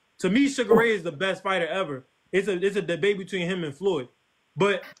time. To me, Sugar Ray is the best fighter ever. It's a debate between him and Floyd,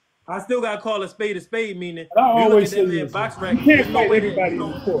 but I still got to call a spade, meaning I when you look always at that say man this. box rack, You can't there's no fight way everybody in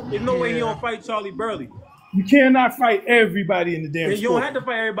the sport. there's no way he don't fight Charlie Burley. You cannot fight everybody in the damn And you don't sport. have to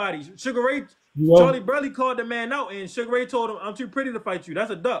fight everybody. Sugar Ray, Yeah. Charlie Burley called the man out, and Sugar Ray told him, "I'm too pretty to fight you.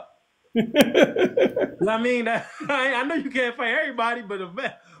 That's a duck." I mean, I know you can't fight everybody, but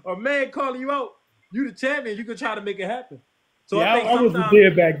a man calling you out, you the champion, you can try to make it happen. So Yeah, I think I wasn't sometimes,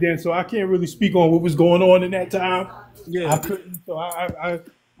 there back then, so I can't really speak on what was going on in that time. yeah, I couldn't. So I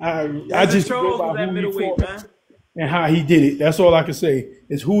that's just Charles go was by that who he middleweight, fought man. and how he did it. That's all I can say.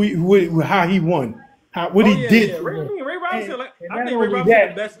 Is how he won, what he did. Yeah. Ray Robinson, And I not think Ray only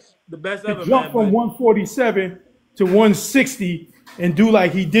Robinson that, the best to ever, jump man. from But 147 to 160 and do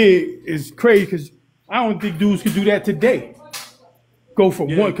like he did is crazy because I don't think dudes could do that today. Go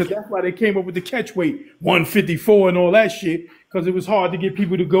from one, because that's why they came up with the catch weight 154 and all that shit, because it was hard to get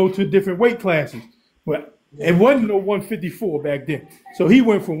people to go to different weight classes. But it wasn't no 154 back then. So he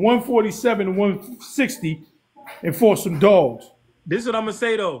went from 147 to 160 and fought some dogs. this is what I'm gonna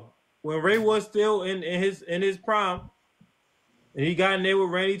say though. When Ray was still in his prime, and he got in there with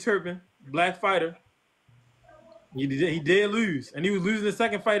Randy Turpin, black fighter, he did lose, and he was losing the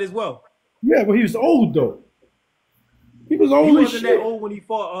second fight as well. Yeah, but he was old though. He was old He as wasn't shit. that old when he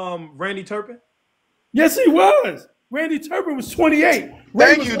fought Randy Turpin. Yes, he was. Randy Turpin was 28.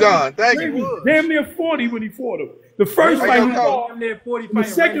 Thank you, Don. Thank Ray you. was damn near 40 when he fought him. The first Hey, fight yo, he Coach. fought, Damn near 40 the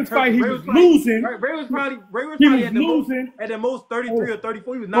fighting second Randy fight Turpin. he Ray was probably- losing. Ray was probably He was at the losing. most, at the most 33 or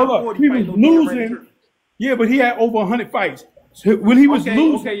 34. He was not Hold up. 40 He was fighting no damn Randy losing. Turpin. Yeah, but he had over 100 fights. So when he was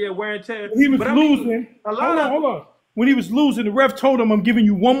losing, Okay, yeah, wear and tear. when he was But I mean, losing. a lot Hold on. When he was losing, the ref told him, "I'm giving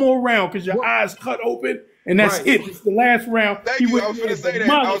you one more round because your eyes cut open, and that's Right. it. It's the last round." Thank He you. went I was in there finna say and that.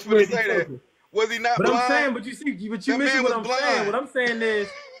 I was demolished finna say Randy that. Turpin. Was he not But blind? I'm saying, but you That missing man what was I'm blind. saying. What I'm saying is,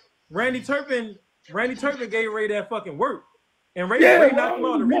 Randy Turpin gave Ray that fucking work, and Ray knocked him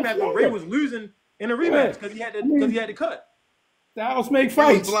out in the rematch, but Ray was losing in the rematch because he had to cut. Styles make He was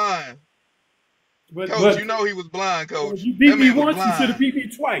fights. blind. But, Coach, you know he was blind, Coach. you beat That me man was once, you blind. should have beat me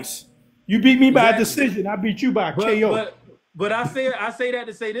twice. You beat me by a Exactly. decision. I beat you by a KO. But I say that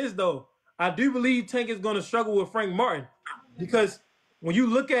to say this though. I do believe Tank is going to struggle with Frank Martin because when you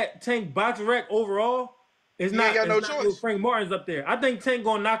look at Tank box rec overall, it's He not, ain't got no it's not choice. Frank Martin's up there. I think Tank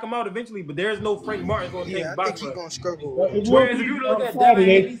going to knock him out eventually, but there's no Frank Martin on Yeah, Tank I think box he's rec. gonna struggle. It will Whereas be if you look on at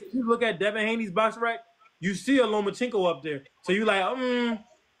Saturday. Devin Haney's box rack, you see a Lomachenko up there. So you like,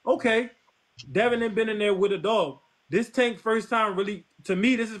 okay. Devin ain't been in there with a dog. This Tank first time really, to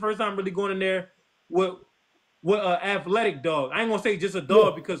me, this is first time really going in there with an athletic dog. I ain't gonna say just a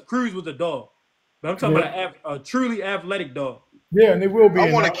dog because Cruz was a dog, but I'm talking about a truly athletic dog. Yeah, and it will be.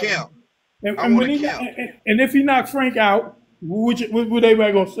 I want to camp. And, I and, wanna when he, count. and if he knocks Frank out, what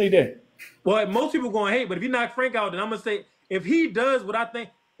everybody gonna say then? Well, most people gonna hate, but if you knock Frank out, then I'm gonna say if he does what I think,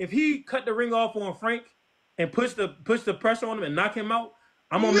 if he cut the ring off on Frank and push the pressure on him and knock him out,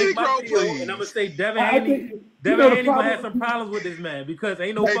 I'm gonna make my Negro, video please. and I'm gonna say Devin I Haney. think, Devin the Haney gonna have problem. some problems with this man because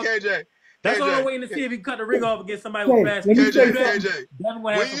ain't no Hey, fuck. KJ. That's all I'm KJ, waiting to see if he cut the ring off against somebody with Hey, fast. let me tell you KJ, something. KJ. Devin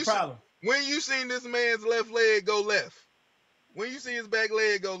gonna have some problems. When you seen this man's left leg go left? When you see his back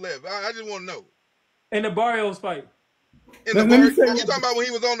leg go left? I just want to know. In the Barrios fight. In the Let me bar, say- you talking about when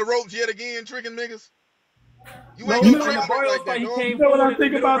he was on the ropes yet again, tricking niggas? You No, ain't you gonna know trick In the niggas Barrios like fight, that, he dog. came You know what forward I in the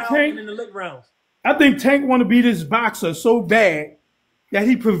think middle about round Tank? and in the late rounds. I think Tank want to be this boxer so bad that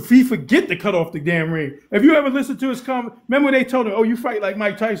he forget to cut off the damn ring. If you ever listen to his comment, remember when they told him, "Oh, you fight like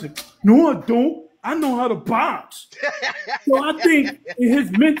Mike Tyson." No, I don't. I know how to box. So I think in his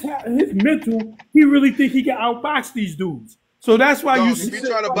mental, he really think he can outbox these dudes. So that's why Dog, you if see. you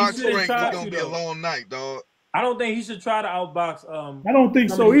try to box shouldn't Frank, try it's to, gonna be a though. long night, dog. I don't think he should try to outbox. I don't think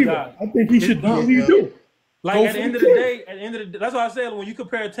some so of these either. guys. I think he It's should do what dumb. he do. Like Go at for the end the of the kill. day, that's why I said when you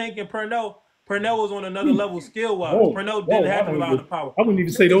compare Tank and Pernell was on another level skill wise. Whoa, Pernell whoa, didn't have a lot of power. I wouldn't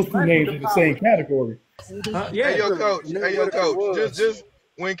even say Tank those is two laced names with in the the same power. category. Yeah. Hey, yo, coach. Knew Hey, yo, what it coach. was. Just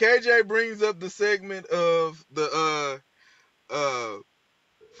when KJ brings up the segment of the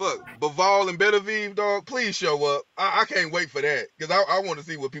Baval and Betevieve, dog, please show up. I can't wait for that because I want to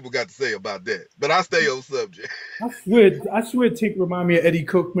see what people got to say about that. But I stay on subject. I swear Tink remind me of Eddie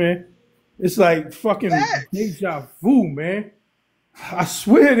Cook, man. It's like fucking Facts. deja vu, man. I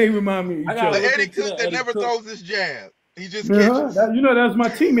swear they remind me of I each gotta other. The look Eddie into Cook the that Eddie never Cook. throws his jab. He just Uh-huh. catches. That was my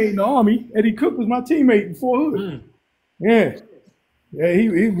teammate in the Army. Eddie Cook was my teammate in Fort Hood. Yeah. Yeah,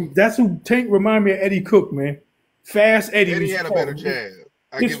 he that's who Tank remind me of Eddie Cook, man. Fast Eddie. Eddie was had a fast. better jab.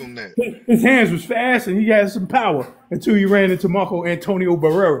 I give him that. His hands was fast and he had some power until he ran into Marco Antonio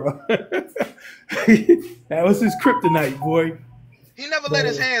Barrera. That was his kryptonite, boy. He never let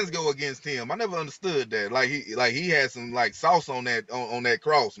his hands go against him. I never understood that. Like he had some like sauce on that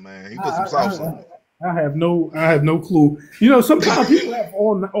cross, man. He put some sauce on it. I have no clue. You know, sometimes people have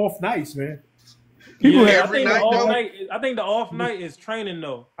off nights, man. People Yeah, have every night, though? I think the off night is training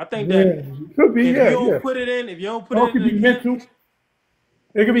though. I think yeah, that it could be, if yeah, you don't yeah. put it in, if you don't put Or it it could in be the mental.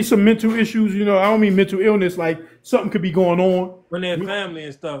 There could be some mental issues, you know. I don't mean mental illness, like something could be going on. when they're family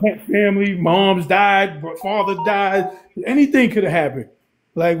and stuff. Family, mom's died, father died, anything could have happened.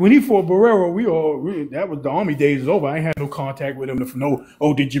 Like when he fought Barrero, that was the Army days is over. I ain't had no contact with him to know.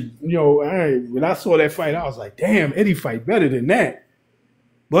 Oh, did you? You know, when I saw that fight, I was like, damn, Eddie fight better than that.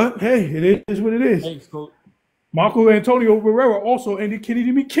 But hey, it is what it is. Thanks, coach. Marco Antonio Barrera also ended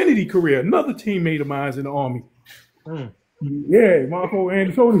Kennedy career. Another teammate of mine in the Army. Yeah, Marco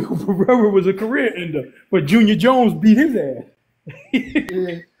Antonio Barrera was a career ender, but Junior Jones beat his ass.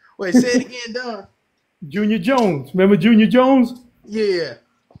 Yeah. Wait, say it again, Don. Junior Jones, remember Junior Jones? Yeah.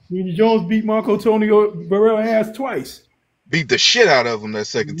 Junior Jones beat Marco Antonio Barrera ass twice. Beat the shit out of him that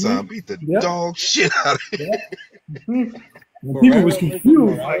second time. Beat the dog shit out of him. People was Barrera versus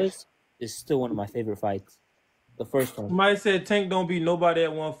confused. Like, Morales is still one of my favorite fights. The first one. Somebody said Tank don't beat nobody at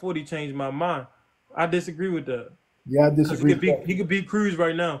 140. Changed my mind. I disagree with that. yeah, I 'Cause disagree. he could beat Cruz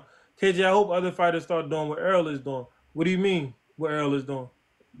right now. KJ, I hope other fighters start doing what Errol is doing. What do you mean? What Errol is doing?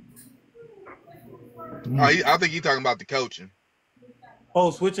 I think he's talking about the coaching.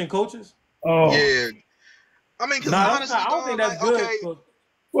 Oh, switching coaches? Oh, Yeah. I mean, because Nah, honestly, I don't think that's good. okay, So-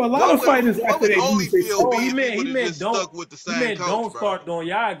 well, a lot of fighters what after would they lose, they Holyfield start. be he if meant would've just don't. stuck with the He same meant coach, don't bro? start doing.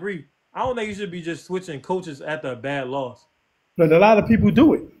 Yeah, I agree. I don't think you should be just switching coaches after a bad loss. But a lot of people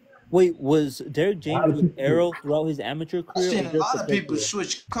do it. Wait, was Derrick James with Arrow throughout his amateur I've career? seen or a just lot the of big people career?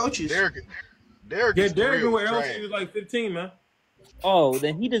 switch coaches. Derrick Yeah, is Derrick been with Errol trash. since he was like 15, man. Oh,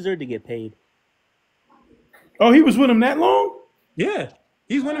 then he deserved to get paid. Oh, he was with him that long? Yeah,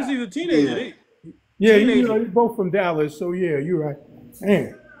 he's winning since he's a teenager. Yeah. Yeah, Teenager. you know, they both from Dallas, so yeah, you're right.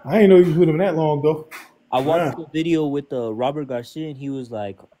 Man, I didn't know he was with him that long though. I watched Wow. a video with Robert Garcia, and he was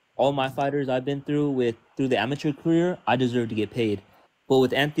like, "All my fighters I've been through the amateur career, I deserve to get paid." But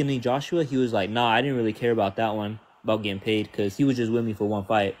with Anthony Joshua, he was like, "Nah, I didn't really care about that one, about getting paid, because he was just with me for one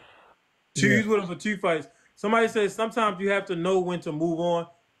fight." He's with him for 2 fights. Somebody says sometimes you have to know when to move on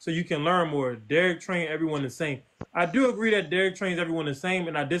so you can learn more. Derrick trained everyone the same. I do agree that Derrick trains everyone the same,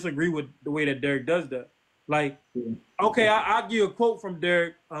 and I disagree with the way that Derrick does that. Like, okay, I'll give you a quote from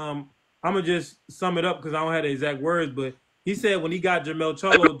Derrick. I'm gonna just sum it up because I don't have the exact words, but he said when he got Jamel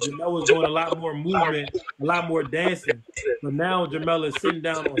Charlo, Jamel was doing a lot more movement, a lot more dancing. But now Jamel is sitting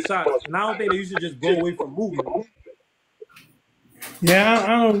down on shots, and I don't think that you should just go away from movement. Yeah,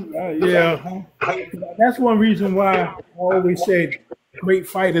 I don't. Yeah, that's one reason why I always say great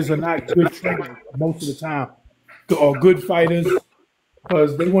fighters are not good trainers most of the time, or good fighters,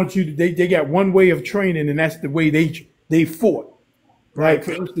 because they want you to. They got one way of training, and that's the way they fought. Like,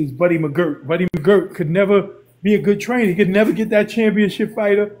 for instance, Buddy McGirt. Buddy McGirt could never be a good trainer. He could never get that championship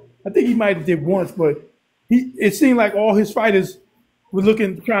fighter. I think he might have did once, but it seemed like all his fighters were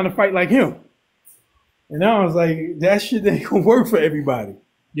trying to fight like him. And I was like, that shit ain't gonna work for everybody.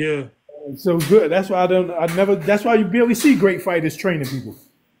 Yeah. So good. That's why that's why you barely see great fighters training people.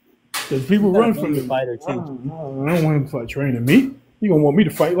 Because people run from the fighter too. I don't want him to fight training me. He gonna want me to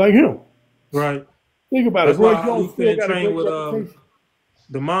fight like him. Right. Think about That's it. Roy why Jones I still got a train great with reputation.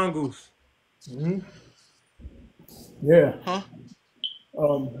 the Mongoose. Yeah. Huh?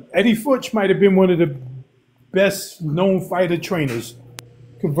 Eddie Futch might have been one of the best known fighter trainers.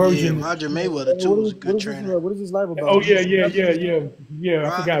 Conversion. Yeah, Roger Mayweather too was a good trainer. What is this live about? Oh yeah.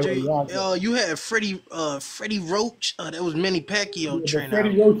 I forgot. Roger, you had Freddie Roach. That was Manny Pacquiao trainer.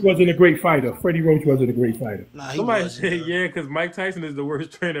 Freddie Roach wasn't a great fighter. Nah, he Somebody wasn't, said, though. yeah, because Mike Tyson is the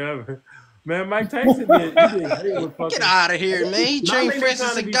worst trainer ever. Man, Mike Tyson did great with fucking. Get out of here, man. He No, I trained think they Francis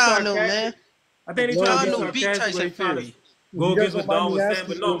trying to be Ngannou, sarcastic. man. I think they trying to Ngannou be beat sarcastic when Tyson they trying to Fury. go You against guys what don't Don mind was me saying. asking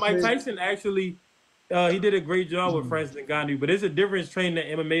But no, real Mike quick? Tyson actually, he did a great job with Francis Ngannou. But it's a difference training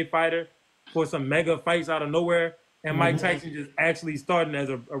an MMA fighter for some mega fights out of nowhere, and Mike Tyson just actually starting as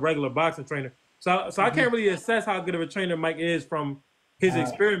a regular boxing trainer. So I can't really assess how good of a trainer Mike is from his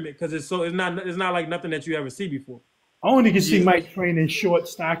experiment because it's not like nothing that you ever see before. I only can see Mike training short,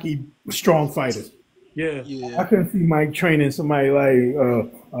 stocky, strong fighters. Yeah. I couldn't see Mike training somebody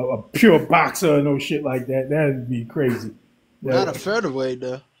like a pure boxer or no shit like that. That'd be crazy. Not a featherweight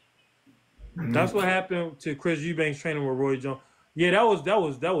though. That's what happened to Chris Eubanks training with Roy Jones. Yeah,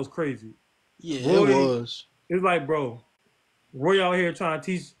 that was crazy. Yeah, Roy, it was. It's like, bro, Roy out here trying to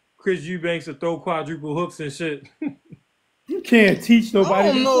teach Chris Eubanks to throw quadruple hooks and shit. You can't teach nobody.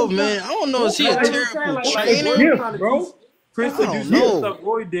 I don't know, man. I don't know. Is he a terrible trainer? Yeah, trying to bro. teach Chris I to don't do know. stuff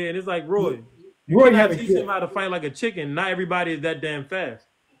Roy did, and it's like, Roy, you Roy cannot had a teach gift. him how to fight like a chicken. Not everybody is that damn fast.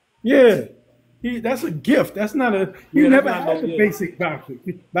 Yeah. That's a gift. That's not a. He Yeah, never that's not had no the gift. basic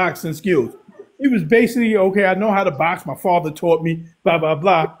boxing skills. He was basically, okay, I know how to box. My father taught me, blah, blah,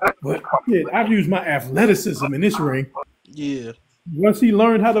 blah. But shit, I've used my athleticism in this ring. Yeah. Once he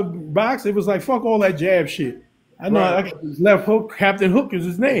learned how to box, it was like, fuck all that jab shit. I know Right. I got this left hook. Captain Hook is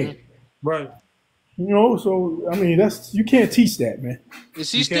his name. Right. You know, so, I mean, you can't teach that, man.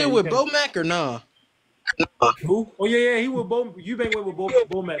 Is he You still can't- with you can't. Bomac or nah? Who? Oh yeah, he with Eubanks went with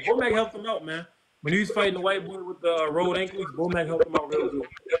Bomac. Bomac helped him out, man. When he was fighting the white boy with the rolled ankles, Bomac helped him out real good.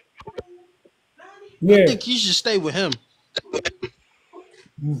 Yeah. I think he should stay with him.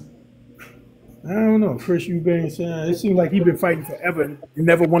 I don't know. Chris Eubanks, it seems like he's been fighting forever and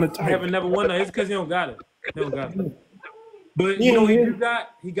never won a He title. haven't never won that. It's because he don't got it. He don't got it. But Yeah, you know yeah.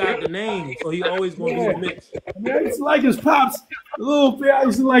 he got the name, so he always gonna be in the mix. I used to like his pops a little bit. I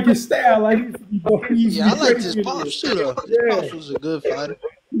used to like his style. Like he used to Yeah, I be liked crazy his in pops there. too, though. His Yeah. pops was a good fighter.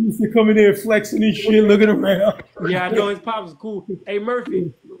 He used to come in there flexing his shit, looking around. Yeah, I know his pops is cool. Hey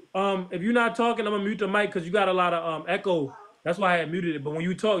Murphy, if you're not talking, I'm gonna mute the mic because you got a lot of echo. That's why I had muted it. But when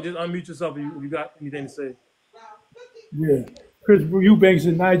you talk, just unmute yourself if you got anything to say. Yeah. Chris Eubanks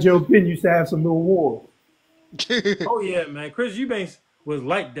and Nigel Benn used to have some little war. Oh yeah, man. Chris Eubanks was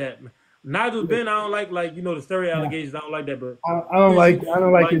like that, man. Nigel Benn, I don't like the stereo allegations. I don't like that, but I don't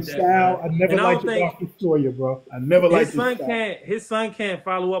like his that, style. man. I never And I liked don't the think- Dr. Sawyer, bro. I never liked his son style. his son can't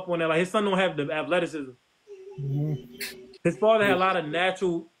follow up on that. Like his son don't have the athleticism. Mm-hmm. His father had a lot of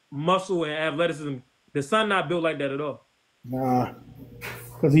natural muscle and athleticism. The son not built like that at all. Nah,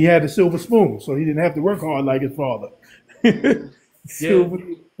 because he had the silver spoon, so he didn't have to work hard like his father. Silver,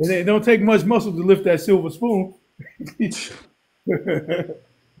 and it don't take much muscle to lift that silver spoon.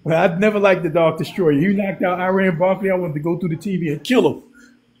 But I'd never liked the Dark Destroyer. He knocked out Iran Barkley. I wanted to go through the TV and kill him.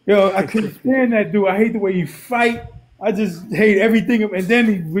 Yo, I couldn't stand that dude. I hate the way he fight. I just hate everything. And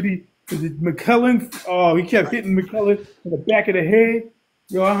then was it McCullen? Oh, he kept hitting McCullen in the back of the head.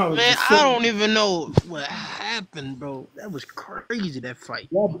 Yo, Man, I don't even know what happened, bro. That was crazy, that fight.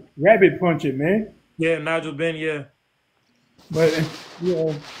 Rabbit punching, man. Yeah, Nigel Benn, yeah. But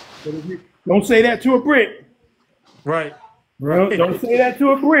but if you, don't say that to a Brit. Right. Bro, don't say that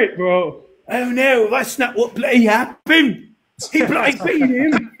to a Brit, bro. Oh no, that's not what bloody happened. He bloody beat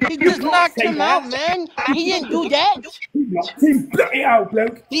him. He just knocked him out, man. He didn't do that. He knocked him bloody out,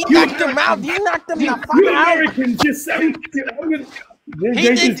 bloke. He knocked him out. He knocked him the You fuck out. Americans just say, He didn't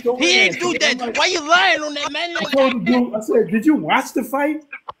do that. Why you lying on that, man? I told the dude, I said, did you watch the fight?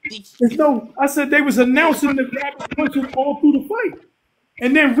 There's no, I said they was announcing the rabbit punches all through the fight.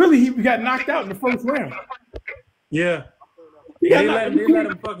 And then really he got knocked out in the first round. Yeah. He They got let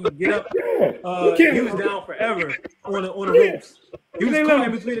him fucking get up. Yeah. He was down forever on the ropes. He was They caught let in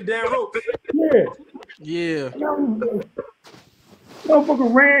him- between the damn ropes. Yeah. Yeah.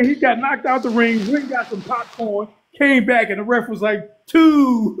 Motherfucker ran. He got knocked out the ring. Went got some popcorn. Came back and the ref was like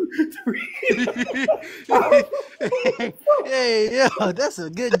 2, 3. Hey, yo, that's a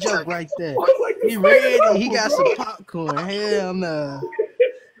good joke right there. I was like, He ran and he got some popcorn. Hell no.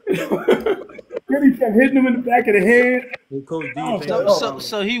 Then he kept hitting him in the back of the head. Hey, Coach D, Oh, think so- about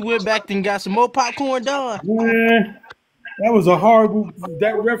So he went back and got some more popcorn, done. Man, that was a horrible.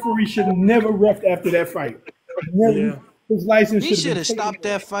 That referee should have never refed after that fight. Never, Yeah. His license He should should have have stopped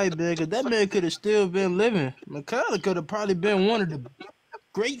that fight, man, because that man could have still been living. McCullough could have probably been one of the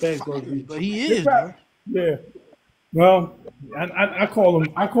great Thanks, fighters, Coach D. but he is, bro. Yeah. Well, I call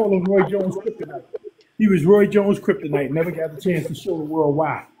him Roy Jones Kryptonite. He was Roy Jones Kryptonite. Never got the chance to show the world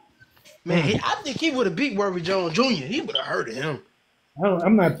why. Man, I think he would have beat Roy Jones Jr. He would have hurt him.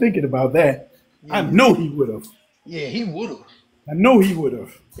 I'm not thinking about that. I know he would have. Yeah, he would have. I know he would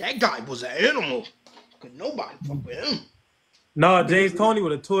have. That guy was an animal. Could nobody fuck with him. No, James Toney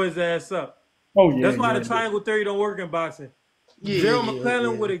would have tore his ass up. Oh yeah. That's why yeah, the triangle theory don't work in boxing. Yeah, Gerald yeah,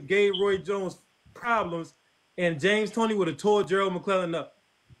 McClellan yeah. would have gave Roy Jones problems, and James Toney would have tore Gerald McClellan up.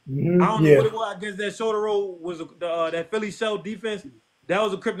 Mhm, I don't yeah. know what it was against that shoulder roll was that Philly shell defense. That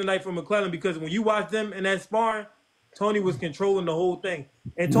was a kryptonite for McClellan because when you watch them in that sparring, Tony was controlling the whole thing,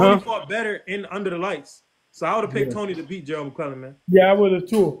 and Tony fought better in under the lights. So I would have picked Tony to beat Gerald McClellan, man. Yeah, I would have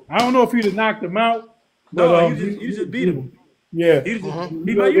too. I don't know if he'd have knocked him out. No, But, you just beat him. Yeah. You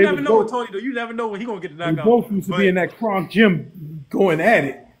They never was know with both- Tony though. You never know when he gonna get the They knockout. both used to But, be in that Kronk gym going at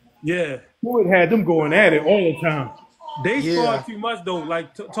it. yeah, Floyd had them going at it all the time. they Yeah. sparred too much though.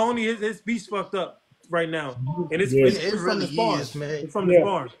 Like Tony, his speech fucked up right now, and it's, Yeah. it's, It it's from really the sparring. is, man. It's from the Yeah.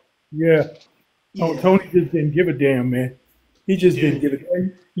 sparring. Yeah. Yeah. Tony just didn't give a damn, man. He just didn't give a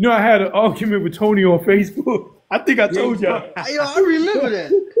damn. You know, I had an argument with Tony on Facebook. I think I told y'all. Yo, I remember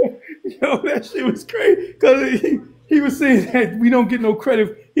that. Yo, that shit was crazy. Because he was saying that we don't get no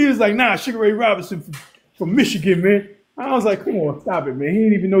credit. He was like, nah, Sugar Ray Robinson from Michigan, man. I was like, come on, stop it, man. He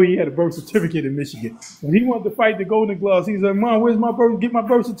didn't even know he had a birth certificate in Michigan. When he wanted to fight the Golden Gloves, he was like, Mom, where's my birth? Get my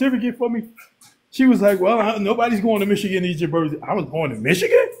birth certificate for me. She was like, well, nobody's going to Michigan to get your birth. I was born in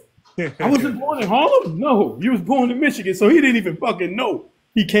Michigan? I wasn't born in Harlem? No, you was born in Michigan. So he didn't even fucking know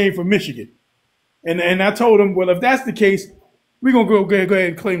he came from Michigan. And I told him, well, if that's the case, we're going to go ahead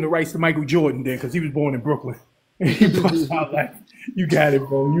and claim the rights to Michael Jordan then because he was born in Brooklyn. And he busts out like, you got it,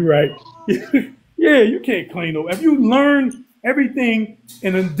 bro. You right. Yeah, you can't claim no. If you learn everything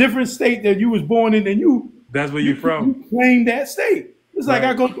in a different state that you was born in, then That's where you from. you claim that state. It's like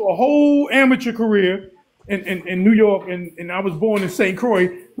I go through a whole amateur career in New York, and I was born in St. Croix.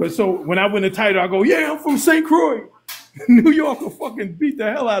 But so when I win the title, I go, yeah, I'm from St. Croix. New York will fucking beat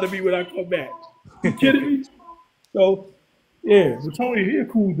the hell out of me when I come back. You kidding me? So, yeah, but Tony, he a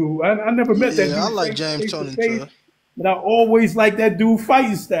cool dude. I never met that dude. Yeah, I like face James to Tony, face, too. but I always liked that dude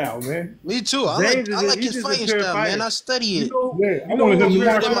fighting style, man. Me too. I James like he's his just a fighting pure style, fighter. man. I study it. Yeah, I know wanted what him to Use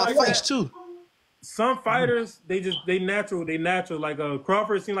knock it in my out fights too. Some fighters, they natural. Like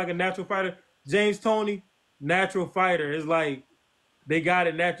Crawford seemed like a natural fighter. James Toney, natural fighter. It's like they got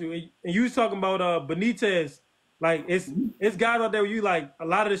it natural. And you was talking about Benitez. Like it's guys out there where you like a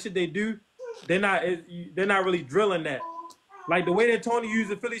lot of the shit they do, they're not really drilling that. Like the way that Tony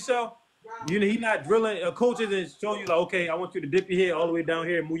used the Philly shell, he not drilling. A coach isn't showing you like, okay, I want you to dip your head all the way down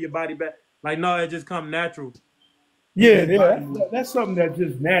here and move your body back. Like no, it just come natural. Yeah, that's something that's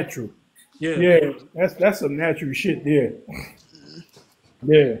just natural. Yeah, that's some natural shit there.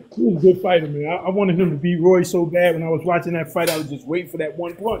 Yeah, he was a good fighter, man. I wanted him to beat Roy so bad. When I was watching that fight, I was just waiting for that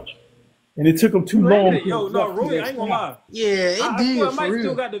one punch, and it took him too long. Yo, no, Roy, I ain't gonna lie. Yeah, it I did might for still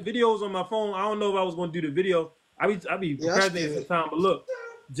real. got the videos on my phone. I don't know if I was gonna do the video. I be Yeah, I procrastinating still- some time, but look,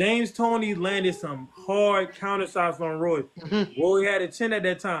 James Toney landed some hard counter shots on Roy. Mm-hmm. Roy had a chin at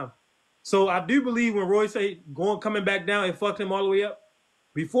that time, so I do believe when Roy say coming back down, it fucked him all the way up.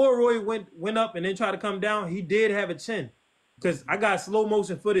 Before Roy went up and then tried to come down, he did have a chin. Cause I got slow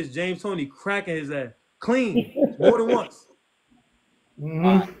motion footage, James Toney cracking his ass clean more than once.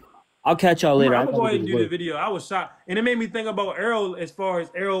 I'll catch y'all later. I'm gonna go ahead I and do the video. I was shocked, and it made me think about Errol as far as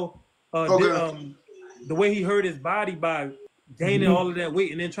Errol, Okay. the way he hurt his body by gaining all of that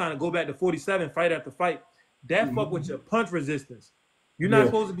weight and then trying to go back to 47 fight after fight. That fuck with your punch resistance. You're not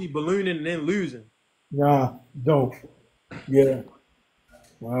supposed to be ballooning and then losing. Nah, don't. Yeah.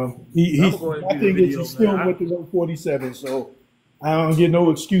 Well, I'ma go ahead and I do the think video, he's still man. with the 147, so I don't get no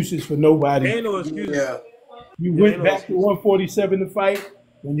excuses for nobody. Ain't no excuse. Yeah. You Yeah, went ain't no back to 147 to fight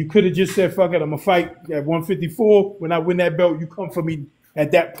when you could have just said, fuck it, I'm going to fight at 154. When I win that belt, you come for me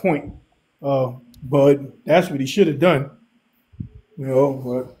at that point. But that's what he should have done.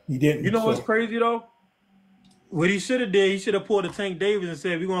 But he didn't. You know so. what's crazy though? What he should have did, he should have pulled a Tank Davis and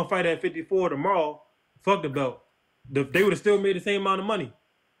said, "We're gonna fight at 54 tomorrow. Fuck the belt." They would have still made the same amount of money.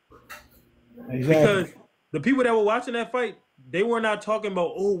 Exactly. Because the people that were watching that fight, they were not talking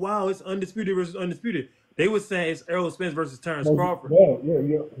about, "Oh wow, it's undisputed versus undisputed." They were saying it's Errol Spence versus Terrence Crawford.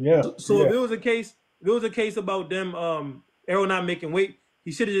 Yeah. So if it was a case about them, Errol not making weight,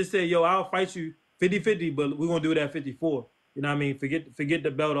 he should have just said, "Yo, I'll fight you 50-50, but we're gonna do it at 54." You know what I mean? Forget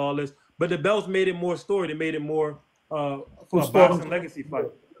the belt, all this. But the belts made it more story. They made it more for a boxing legacy fight.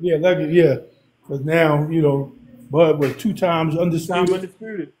 Yeah, yeah. But now, you know, Bud was 2 times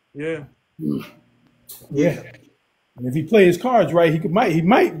undisputed. Yeah. Yeah. And if he play his cards right, he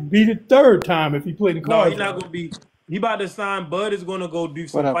might be the 3rd time if he played the cards. No, he's not gonna be. He about to sign. Bud is gonna go do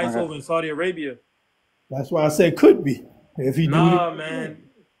some fights over in Saudi Arabia. That's why I say could be. If he man.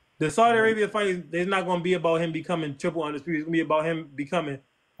 The Saudi Arabia fight is not gonna be about him becoming triple undisputed. It's gonna be about him becoming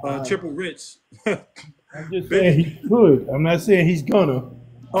triple rich. I'm just saying he could. I'm not saying he's gonna.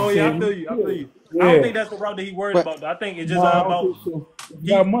 Oh yeah, I feel you. Yeah. I don't think that's the route that he worried about. I think it's just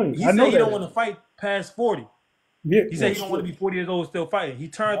about money. He said he don't want to fight past 40. Yeah, he said he don't want to be 40 years old still fighting. He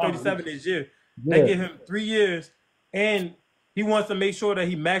turned 37 this year. Yeah. They give him 3 years, and he wants to make sure that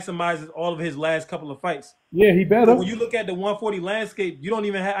he maximizes all of his last couple of fights. Yeah, he better. So when you look at the 140 landscape, you don't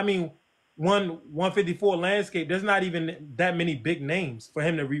even have. I mean, 154 landscape. There's not even that many big names for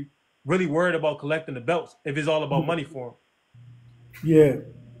him to really worried about collecting the belts if it's all about money for him. Yeah.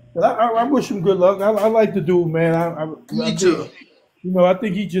 I wish him good luck. I like the dude, man. Me too. You know, I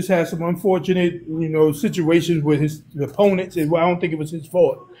think he just had some unfortunate, you know, situations with his opponents, and I don't think it was his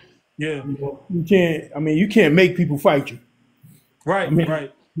fault. Yeah. You can't make people fight you. Right,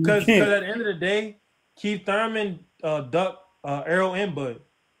 right. Because at the end of the day, Keith Thurman ducked Errol and Bud.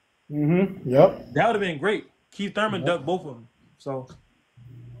 Mm-hmm. Yep. That would have been great. Keith Thurman ducked both of them. So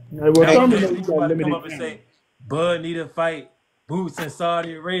Thurman come up and say, Bud need to fight Boots in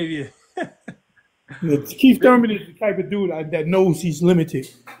Saudi Arabia. Keith Thurman is the type of dude that knows he's limited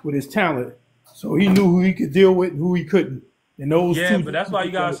with his talent. So he knew who he could deal with and who he couldn't. And those but that's why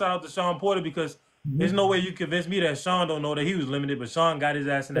you got to shout out to Sean Porter, because there's no way you convince me that Sean don't know that he was limited, but Sean got his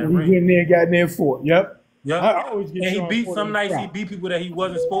ass in that ring. He went in there and got in there for it. Yep. I always get and Sean he beat Porter some nights. He beat people that he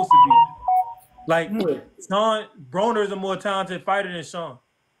wasn't supposed to beat. Like Sean Broner is a more talented fighter than Sean.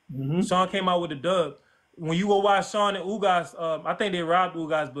 Mm-hmm. Sean came out with a dub. When you go watch Sean and Ugas, I think they robbed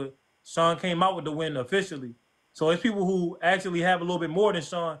Ugas, but Sean came out with the win officially. So it's people who actually have a little bit more than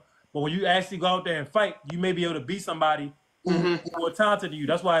Sean. But when you actually go out there and fight, you may be able to beat somebody who's more talented than you.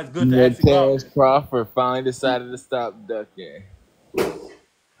 That's why it's good to actually go. Terrence Crawford finally decided to stop ducking.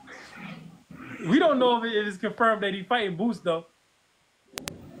 We don't know if it is confirmed that he's fighting Boots, though.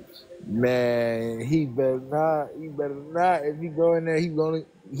 Man, he better not. He better not. If he go in there, he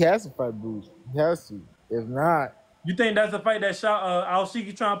has to fight Boots. He has to. If not, you think that's the fight that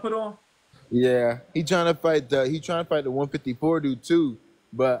Al-Shiki trying to put on? Yeah, he trying to fight the 154 dude too.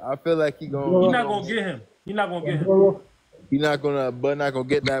 But I feel like You're not gonna get him. You're not gonna get him. He's not gonna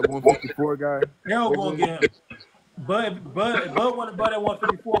get that 154 guy. Errol gonna get him. Bud want to buy that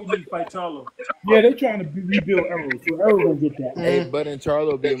 154. He need to fight Charlo. Yeah, they trying to rebuild Errol, so Errol gonna get that. Hey, Bud and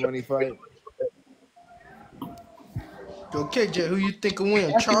Charlo be a money fight. Yo, KJ, who you think will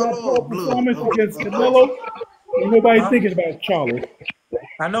win, Charlo or Blue? Against Canelo, ain't nobody thinking about Charlo.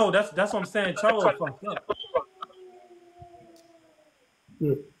 I know, that's what I'm saying. Charlo fucked up.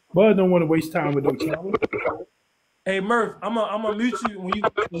 Yeah. Bud don't want to waste time with no Charlo. Hey Murph, I'm gonna mute you when you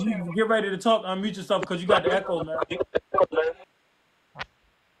get ready to talk. Unmute yourself because you got the echo, man. But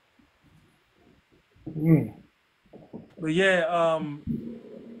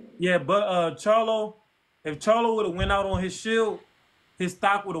but Charlo, if Charlo would have went out on his shield, his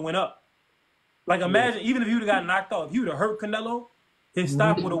stock would have went up. Like imagine, even if he would have got knocked out, if he would have hurt Canelo, his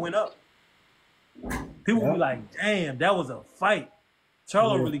stock would have went up. People would be like, "Damn, that was a fight."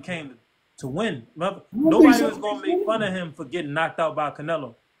 Charlo really came to win. Nobody was gonna make fun of him for getting knocked out by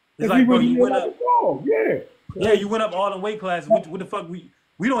Canelo. It's like, bro, you went up. Yeah, you went up all in weight classes. What the fuck? We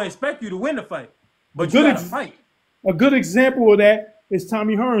don't expect you to win the fight, but you got to fight. A good example of that is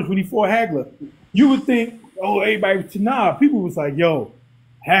Tommy Hearns when he fought Hagler. You would think, everybody, people was like, yo,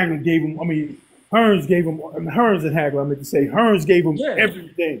 Hagler gave him, Hearns gave him, Hearns and Hagler, I meant to say, Hearns gave him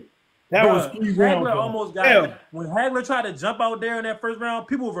everything. That was 3 rounds. Hagler almost got him. When Hagler tried to jump out there in that first round,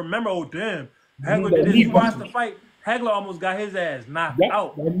 people remember, oh, damn, Hagler did this. You watched the fight. Hagler almost got his ass knocked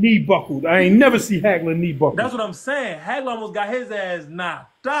out. That knee buckled. I ain't never see Hagler knee buckled. That's what I'm saying. Hagler almost got his ass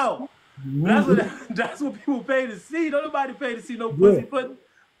knocked out. That's what people pay to see. Don't nobody pay to see no pussy putting.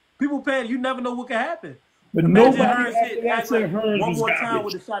 People pay. You never know what can happen. But imagine Hearns hit Hagler one more time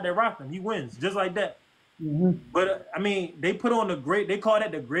with the shot that rocked him. He wins just like that. But I mean, they put on they call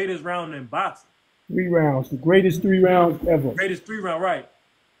that the greatest round in boxing. 3 rounds, the greatest 3 rounds ever. Greatest 3 round, right?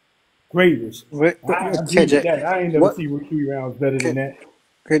 Greatest. Wait, I agree with KJ, that. I ain't never what? seen 3 rounds better than that.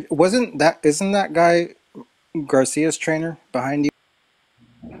 Isn't that guy Garcia's trainer behind you?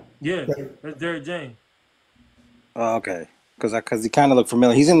 Yeah, that's Derrick James. Oh, okay, because he kind of looked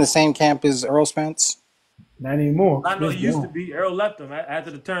familiar. He's in the same camp as Earl Spence. Not anymore. I know Spence he used to gone. be. Errol left him after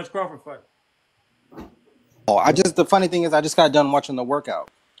the Terrence Crawford fight. Oh, the funny thing is, I just got done watching the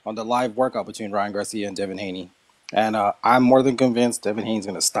live workout between Ryan Garcia and Devin Haney, and I'm more than convinced Devin Haney's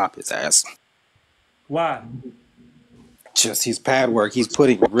gonna stop his ass. Why? Just his pad work. He's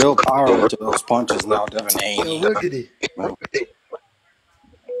putting real power into those punches now, Devin Haney. Yo, look at it.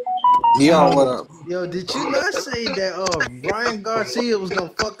 Yo, what up? Yo, did you not say that Ryan Garcia was gonna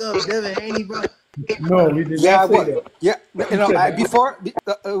fuck up Devin Haney, bro? No, we did Yeah, not say that. yeah.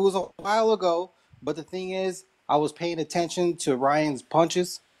 It was a while ago, but the thing is, I was paying attention to Ryan's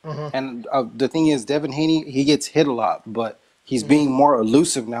punches, and the thing is, Devin Haney, he gets hit a lot, but he's being more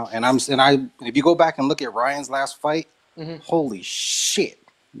elusive now. If you go back and look at Ryan's last fight, holy shit,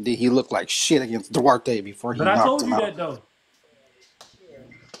 did he look like shit against Duarte before he But I knocked told him you out? that though.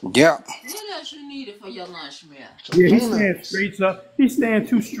 Yeah. What else you needed for your lunch, man? Yeah, he stands straight up. He stands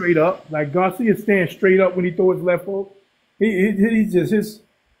too straight up. Like Garcia stands straight up when he throws his left hook. He just his.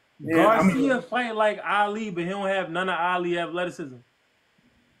 Garcia fight like Ali, but he don't have none of Ali athleticism.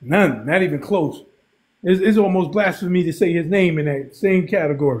 None, not even close. It's almost blasphemy to say his name in that same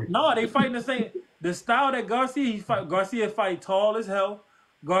category. No, they fighting the same. The style that Garcia fight tall as hell.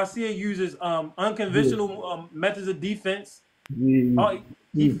 Garcia uses unconventional methods of defense. Yeah.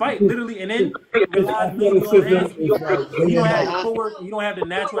 He fight literally, and then relies mainly on hands. You don't have the footwork. You don't have the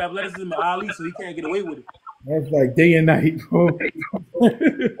natural athleticism of Ali, so he can't get away with it. That's like day and night, bro.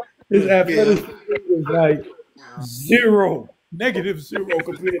 His athleticism is like -0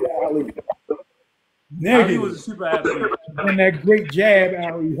 compared to Ali. Ali was a super athlete. And that great jab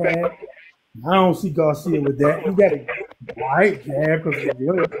Ali had. I don't see Garcia with that. He got a right jab, because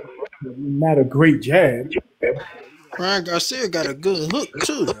not a great jab. Ryan Garcia got a good hook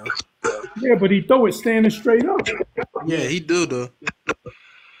too. Yeah, but he throw it standing straight up. Yeah, he do though.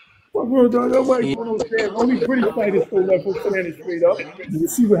 Nobody understand. Only British fighters throw left hook standing straight up. You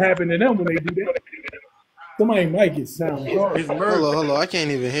see what happened to them when they do that. Somebody might get sound. Hold on. I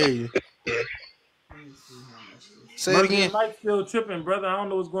can't even hear you. Say it again. Your mic still tripping, brother. I don't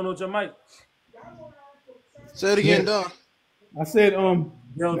know what's going on with your mic. Say it again, dog. I said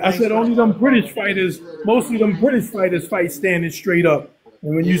only them British fighters, mostly them British fighters fight standing straight up.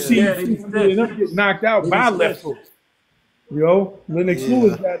 And when you see them get knocked out by left hooks, Lennox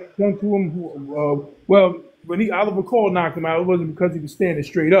Lewis got it done to him. Well, when Oliver Cole knocked him out, it wasn't because he was standing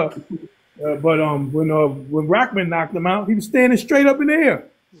straight up. But when Rockman knocked him out, he was standing straight up in the air.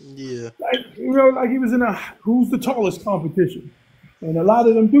 Yeah. Like he was in a who's the tallest competition. And a lot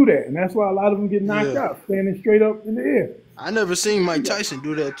of them do that, and that's why a lot of them get knocked out, standing straight up in the air. I never seen Mike Tyson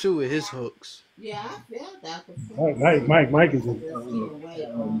do that too with his hooks. Yeah, I felt that before. Mike is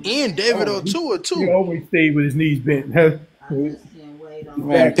and David O'Toole too. He always stayed with his knees bent. Man,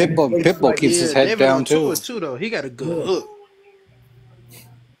 Pitbull keeps his head David down O'Toole too. Though he got a good hook.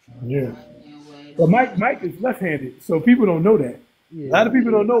 Yeah. But Mike is left-handed, so people don't know that. A lot of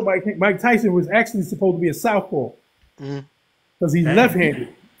people don't know Mike Tyson was actually supposed to be a southpaw. Because he's left-handed.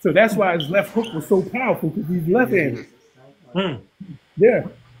 So that's why his left hook was so powerful, because he's left-handed. Yeah.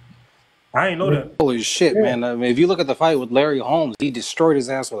 I ain't know that. Holy shit, man. I mean, if you look at the fight with Larry Holmes, he destroyed his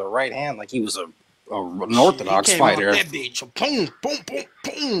ass with a right hand like he was an orthodox fighter. That bitch. Boom, boom, boom,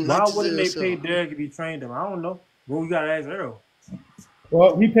 boom. Why wouldn't they pay Derrick if he trained him? I don't know. Well, we got to ask Earl.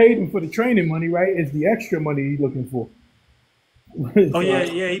 Well, he paid him for the training money, right? It's the extra money he's looking for. Yeah.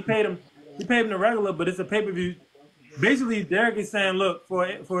 He paid him the regular, but it's a pay-per-view. Basically, Derrick is saying, look, for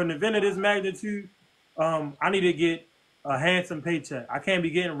an event of this magnitude, I need to get a handsome paycheck. I can't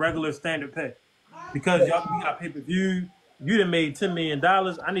be getting regular standard pay because we got pay-per-view. You done made $10 million.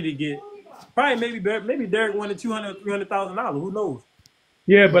 I need to get probably maybe Derrick wanted $200,000, $300,000. Who knows?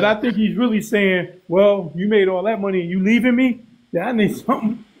 Yeah, but I think he's really saying, well, you made all that money and you leaving me? Yeah, I need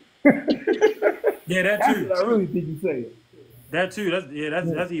something. Yeah, that too. That's what I really think he's saying. That too.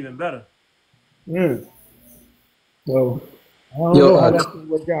 That's even better. Yeah. So I don't know how that's gonna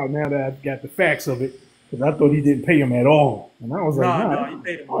work out now that I've got the facts of it. Because I thought he didn't pay him at all. And I was No, he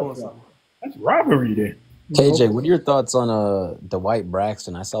paid him more. That's robbery then. KJ, what are your thoughts on Dwight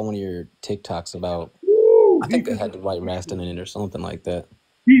Braxton? I saw one of your TikToks about I think they had Dwight Braxton in it or something like that.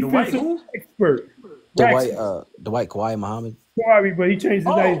 Defensive expert. Dwight Kawhi Muhammad. Sorry, but he changed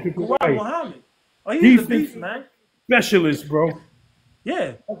his name to Kawhi Kawhi. Muhammad. Oh, he's a beast, defensive man. specialist, bro.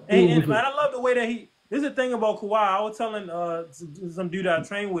 Yeah, Dude and was man, I love the way that he. This is the thing about Kawhi. I was telling some dude that I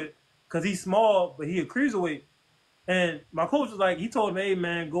train with, because he's small, but he a cruiserweight. And my coach was like, he told me, "Hey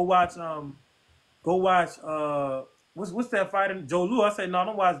man, go watch what's that fighter, Joe Lou." I said, "No,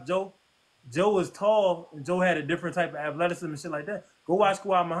 don't watch Joe. Joe was tall, and Joe had a different type of athleticism and shit like that. Go watch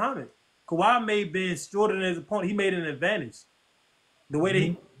Kawhi Muhammad. Kawhi made being shorter than his opponent. He made an advantage. The way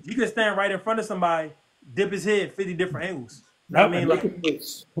that he could stand right in front of somebody, dip his head 50 different angles. You know what I mean? Like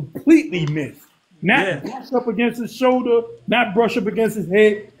miss. Completely miss. Not brush up against his shoulder, not brush up against his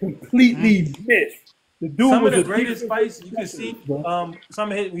head, completely miss. The dude some was of the greatest fights you can see,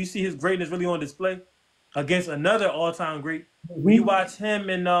 some of his, you see his greatness really on display against another all-time great. When you watch him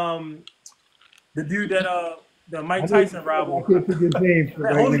and the dude that the Mike Tyson rival, I can't forget names that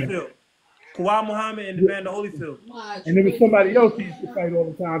right Holyfield, now. Kawhi Muhammad and Evander Holyfield. And there was somebody else he used to fight all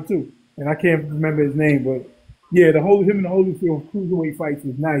the time too, and I can't remember his name, but yeah, him and the Holyfield cruiserweight fights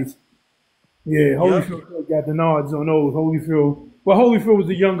was nice. Yeah, Holyfield got the nods on those. Holyfield was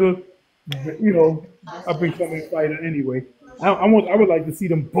a younger, up and coming fighter anyway. I would like to see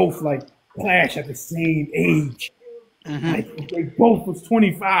them both like clash at the same age. Like they both was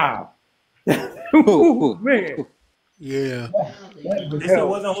 25. Ooh, man. Yeah. They said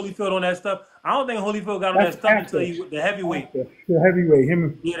wasn't Holyfield on that stuff. I don't think Holyfield got on that stuff until he the heavyweight. The heavyweight.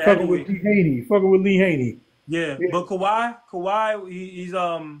 Him fucking with Lee Haney. Yeah, but Kawhi, he's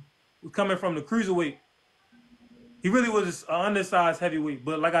coming from the cruiserweight. He really was an undersized heavyweight,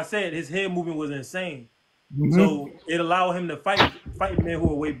 but like I said, his head movement was insane. So it allowed him to fight men who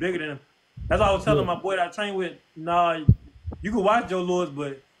are way bigger than him. That's why I was telling my boy that I trained with, nah, you can watch Joe Louis,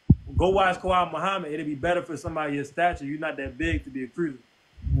 but go watch Kawhi Muhammad. It'd be better for somebody your stature. You're not that big to be a cruiser.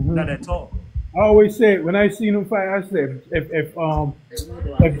 You're not that tall. I always said when I seen him fight, I said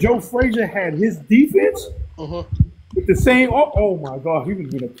if Joe Frazier had his defense with the same, oh my God, he would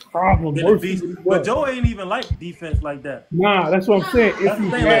be a problem. But Joe ain't even like defense like that. Nah, that's what I'm saying. That's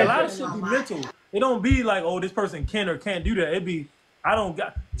the thing. Like, a lot of shit be mental. It don't be like, oh, this person can or can't do that. It'd be,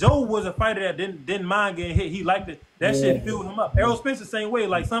 Joe was a fighter that didn't mind getting hit. He liked it. That shit filled him up. Errol Spence the same way.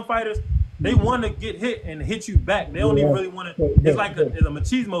 Like some fighters, they want to get hit and hit you back. They don't even really want to. It's like it's a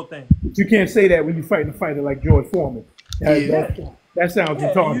machismo thing. But you can't say that when you fight a fighter like George Foreman. That sounds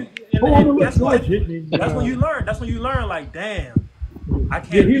retarded. That's when you learn. That's when you learn. Like, damn, I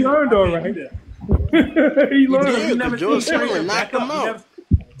can't. Yeah, he learned all right. He learned. You never George seen Foreman knocked him out.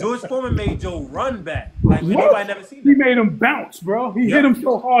 George Foreman made Joe run back. Like anybody never seen that. He made him bounce, bro. He hit him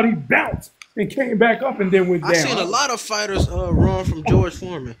so hard he bounced and came back up and then went down. I seen a lot of fighters run from George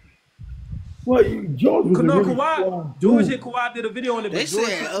Foreman. Well, George was Kawhi. George hit Kawhi did a video on it. They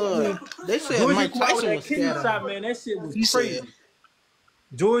said Mike Tyson was kidney shot, man. That shit was crazy.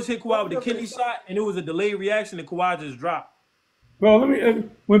 George hit Kawhi with the kidney shot, and it was a delayed reaction, and Kawhi just dropped. Well, let me.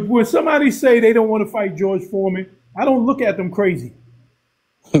 When somebody say they don't want to fight George Foreman, I don't look at them crazy.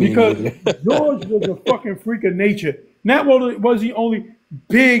 Because George was a fucking freak of nature. Not only was he only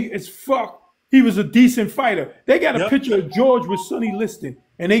big as fuck, he was a decent fighter. They got a picture of George with Sonny Liston,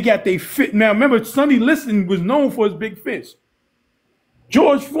 and they got they fit. Now, remember, Sonny Liston was known for his big fist.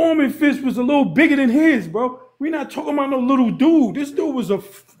 George Foreman's fist was a little bigger than his, bro. We're not talking about no little dude. This dude was a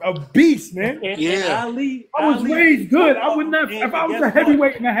beast, man. And Ali, I was raised good. I would not, if I was a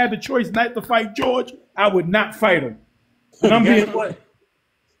heavyweight and I had the choice not to fight George, I would not fight him. And I'm guess what?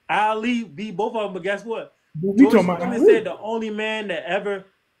 Ali beat both of them, but guess what? George Foreman said the only man that ever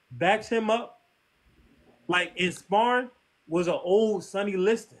backed him up, like in sparring, was an old Sonny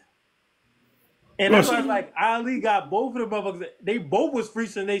Liston. And that's why it's like Ali got both of the motherfuckers. They both was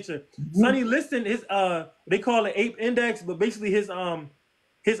freaks in nature. Sonny Liston, his they call it ape index, but basically his arm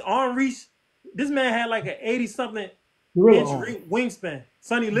reach. This man had like an 80-something inch wingspan.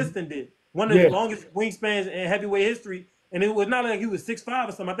 Sonny Liston did one of the longest wingspans in heavyweight history. And it was not like he was 6'5"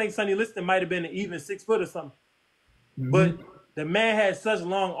 or something. I think Sonny Liston might have been even 6 foot or something. But the man had such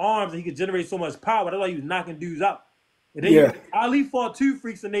long arms and he could generate so much power. That's why he was knocking dudes out. And then Ali fought 2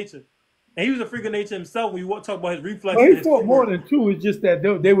 freaks of nature. And he was a freak of nature himself when you talk about his reflexes. Well, he fought more than 2. It's just that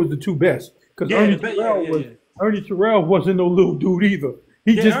they was the 2 best. Because Ernie Terrell wasn't no little dude either.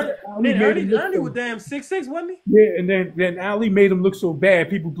 Ernie was damn 6'6", wasn't he? Yeah, and then Ali made him look so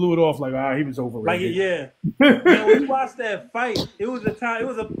bad, people blew it off like, he was overrated. When we watched that fight, it was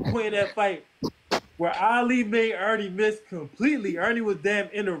a point in that fight where Ali made Ernie miss completely. Ernie was damn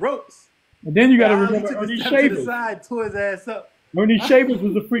in the ropes. And then you got to remember Ernie Shavers. To the side, tore his ass up. Ernie Shavers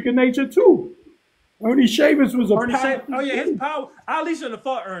was a freak of nature too. Ernie Shavers was his power. Ali shouldn't have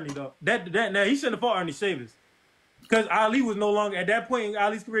fought Ernie though. Now he shouldn't have fought Ernie Shavers. Because Ali was no longer, at that point in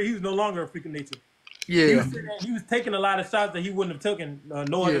Ali's career, he was no longer a freak of nature. Yeah. He was taking a lot of shots that he wouldn't have taken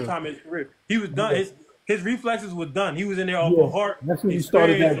no other time in his career. He was done. His reflexes was done. He was in there off of heart, that's when he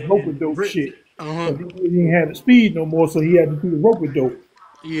started experience, that rope a and dope grit. shit. Because he didn't have the speed no more, so he had to do the rope a dope.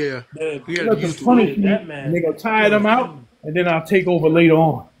 Yeah. Let them punish me, and they gonna tire them out, and then I'll take over later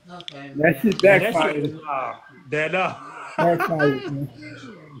on. Okay. That shit backfired. Backfired, man.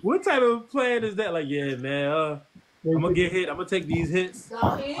 What type of plan is that? Like, yeah, man. I'm gonna get hit. I'm gonna take these hits.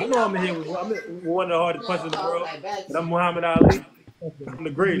 I know I'm in here with one of the hardest punches in the world, but I'm Muhammad Ali. I'm the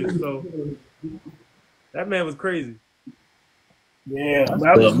greatest. So that man was crazy. Yeah,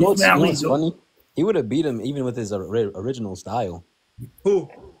 but you know what's funny? He would have beat him even with his original style. Who?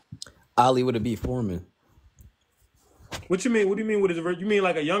 Ali would have beat Foreman. What you mean? What do you mean with his? You mean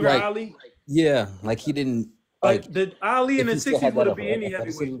like a younger Ali? Yeah, like he didn't. Like the Ali in the 60s would have been any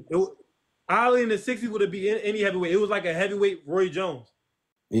heavyweight. Ali in the 60s would have been any heavyweight. It was like a heavyweight Roy Jones.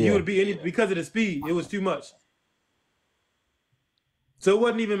 Yeah. He would be any because of the speed. It was too much. So it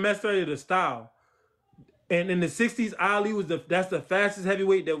wasn't even necessarily the style. And in the 60s, Ali was that's the fastest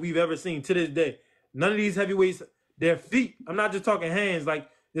heavyweight that we've ever seen to this day. None of these heavyweights, their feet. I'm not just talking hands. Like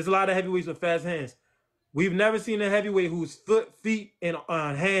there's a lot of heavyweights with fast hands. We've never seen a heavyweight whose feet, and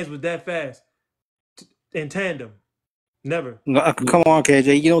hands was that fast in tandem. Never. No, come on,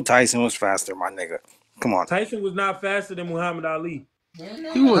 KJ. You know Tyson was faster, my nigga. Come on. Tyson was not faster than Muhammad Ali.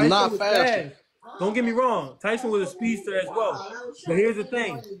 He was not faster. Fast. Don't get me wrong. Tyson was a speedster as well. But here's the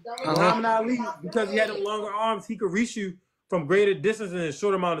thing. Muhammad Ali, because he had them longer arms, he could reach you from greater distance in a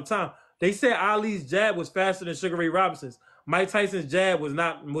short amount of time. They said Ali's jab was faster than Sugar Ray Robinson's. Mike Tyson's jab was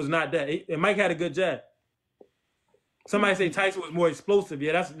not that. And Mike had a good jab. Somebody say Tyson was more explosive.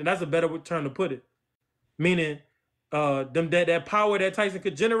 Yeah, that's a better term to put it. Meaning that power that Tyson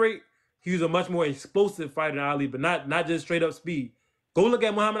could generate, he was a much more explosive fighter than Ali, but not just straight up speed. Go look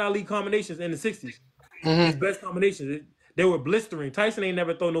at Muhammad Ali combinations in the 60s. His best combinations. They were blistering. Tyson ain't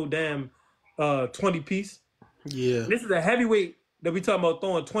never throw no damn 20 piece. Yeah. This is a heavyweight that we talking about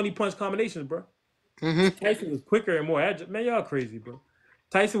throwing 20 punch combinations, bro. Tyson was quicker and more agile. Man, y'all crazy, bro.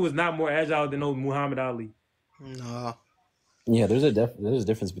 Tyson was not more agile than old Muhammad Ali. No. Yeah, there's a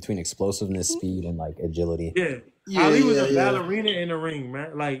difference between explosiveness, speed, and like agility. Yeah, Ali was a ballerina in the ring,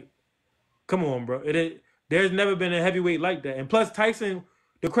 man. Like, come on, bro. There's never been a heavyweight like that. And plus, Tyson,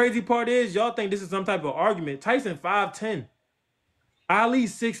 the crazy part is, y'all think this is some type of argument. Tyson 5'10". Ali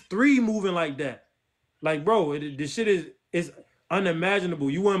 6'3", moving like that. Like, bro, this shit is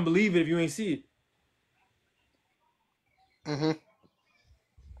unimaginable. You wouldn't believe it if you ain't see it.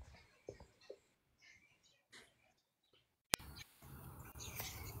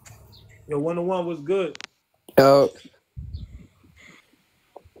 Yo, 1-1 was good.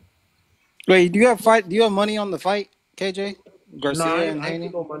 Wait, do you have money on the fight, KJ? Garcia and I Haney?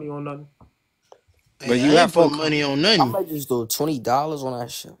 ain't put no money on nothing. But you have put money on nothing. I might just do $20 on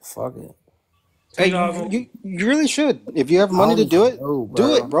that shit. Fuck it. Hey, you really should. If you have money to do it,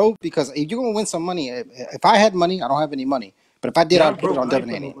 do it, bro. Because if you're gonna win some money, if I had money, I don't have any money. But if I did, I'd put it on Devin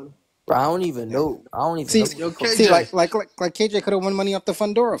Haney. Bro, I don't even know. See, like KJ could have won money off the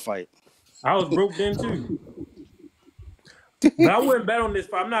Fundora fight. I was broke then too. But I wouldn't bet on this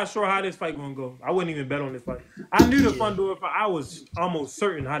fight. I'm not sure how this fight gonna go. I wouldn't even bet on this fight. I knew the Fundora fight. I was almost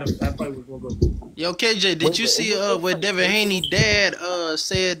certain how that fight was gonna go. Yo, KJ, did you see where Devin Haney dad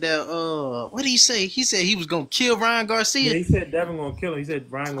said that what did he say? He said he was gonna kill Ryan Garcia. Yeah, he said Devin gonna kill him. He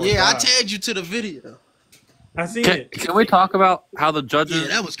said Ryan gonna die. I tagged you to the video. I seen it. Can we talk about how the judges? Yeah,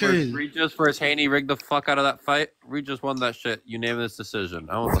 that was crazy. Regis versus Haney rigged the fuck out of that fight. Regis won that shit. Unanimous decision.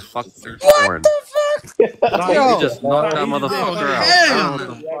 I don't know what the fuck they're scoring. Regis knocked that motherfucker out. I don't know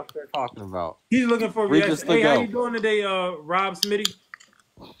what the fuck they're talking about. He's looking for reaction. Hey, how you doing today, Rob Smitty?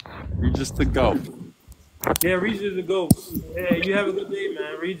 Regis the GOAT. Yeah, Regis is the GOAT. Yeah, you have a good day,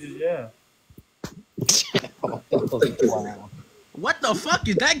 man. Regis, yeah. What the fuck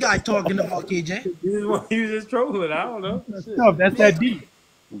is that guy talking about, KJ? He was just trolling. I don't know. That's that deep.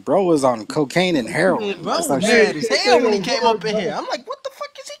 Bro was on cocaine and heroin. Bro was mad as hell when he came up in here. I'm like, what the fuck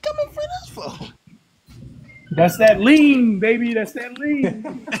is he coming for this for? That's that lean, baby. That's that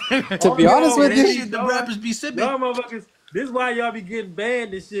lean. To be honest with you, the rappers be sipping. Y'all motherfuckers, this is why y'all be getting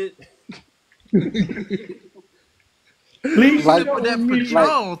banned and shit. Lean like that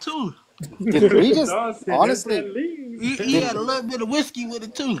Patron too. Did Regis honestly? He had a little bit of whiskey with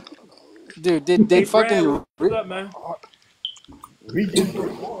it too. Dude, did fucking what's up, man?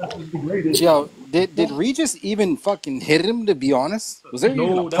 Yo, did Regis even fucking hit him? To be honest, was there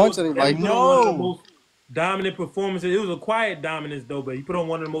even a punch that like most dominant performances? It was a quiet dominance though, but he put on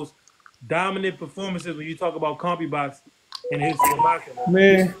one of the most dominant performances when you talk about CompuBox and his boxing.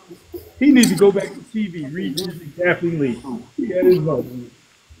 Man, He needs to go back to TV. Read this Daphne Lee. He had his mother.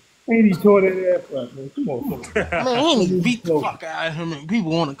 Ain't he tore that ass up, man? Come on. Man, he beat the fuck out of him, and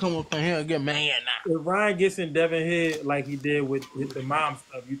people want to come up in here and get mad now. If Ryan gets in Devin head like he did with the mom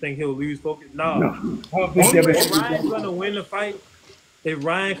stuff, you think he'll lose focus? No. No, I don't think Devin If Ryan's gonna win the fight, if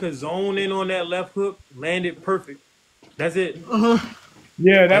Ryan could zone in on that left hook, land it perfect. That's it.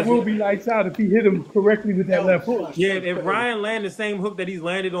 Yeah, that will be lights out if he hit him correctly with that left hook. Yeah, if Ryan land the same hook that he's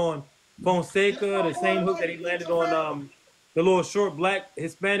landed on Fonseca, the same hook that he landed on the little short black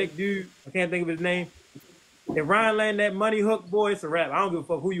Hispanic dude, I can't think of his name. If Ryan land that money hook, boy, it's a wrap. I don't give a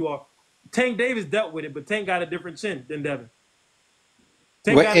fuck who you are. Tank Davis dealt with it, but Tank got a different chin than Devin.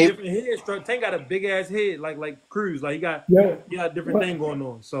 Tank got a different head. Tank got a big ass head, like Cruz. Like he got a different thing going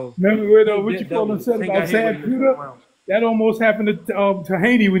on. So remember what you call him said about Sam Judah? That almost happened to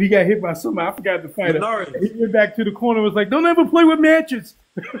Haney when he got hit by somebody. I forgot the fighter. He went back to the corner and was like, "Don't ever play with matches."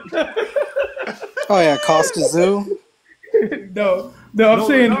 Oh yeah, Costa Zoo. No, I'm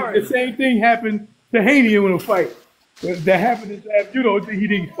saying the same thing happened to Haney in a fight. That happened to Sam Judah. He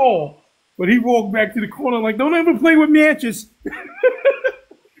didn't fall, but he walked back to the corner like, "Don't ever play with matches."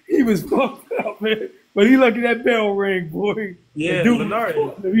 He was fucked up, man. But he lucky that bell rang, boy. Yeah, he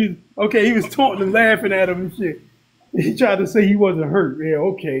was taunting and laughing at him and shit. He tried to say he wasn't hurt. Yeah,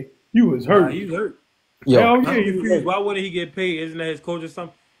 okay. You was hurt. Nah, he was hurt. Hell I'm yeah, confused. Why wouldn't he get paid? Isn't that his coach or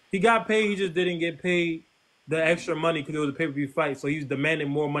something? He got paid. He just didn't get paid the extra money because it was a pay-per-view fight. So he was demanding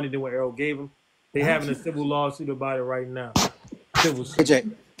more money than what Errol gave him. They having a civil lawsuit about it right now.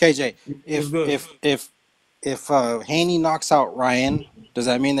 KJ, if Haney knocks out Ryan, does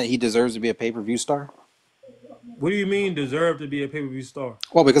that mean that he deserves to be a pay-per-view star? What do you mean deserve to be a pay-per-view star?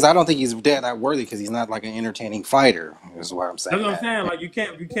 Well, because I don't think he's that worthy because he's not like an entertaining fighter. Is what I'm saying. That's what I'm saying. Like you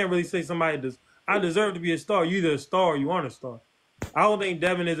can't really say somebody does. I deserve to be a star. You either a star or you aren't a star. I don't think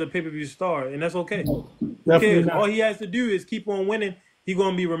Devin is a pay-per-view star, and that's okay. Because all he has to do is keep on winning. He's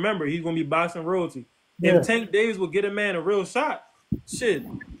gonna be remembered. He's gonna be boxing royalty. Yeah. If Tank Davis will get a man a real shot, shit,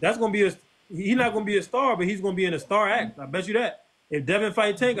 that's gonna be he's not gonna be a star, but he's gonna be in a star act. I bet you that. If Devin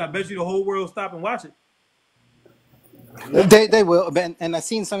fight Tank, I bet you the whole world stop and watch it. They will, and I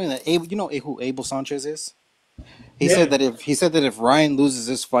seen something that Abel, you know who Abel Sanchez is. He said that if Ryan loses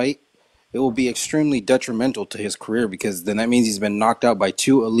this fight, it will be extremely detrimental to his career because then that means he's been knocked out by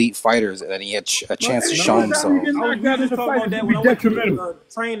two elite fighters and then he had a chance to show himself. We was talking about that when I went to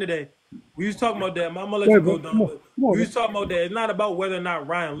train today. We was talking about that. I'm gonna let you go down. We was talking about that. It's not about whether or not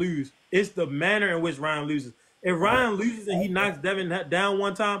Ryan loses. It's the manner in which Ryan loses. If Ryan loses and he knocks Devin down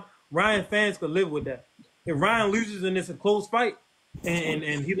one time, Ryan fans could live with that. If Ryan loses and it's a close fight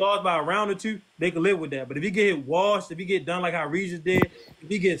and he lost by a round or two, they could live with that. But if he get washed, if he get done like how Regis did, if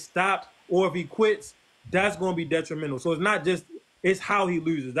he gets stopped, or if he quits, that's going to be detrimental. So it's not just, it's how he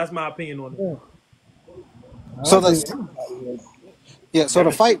loses. That's my opinion on it. So so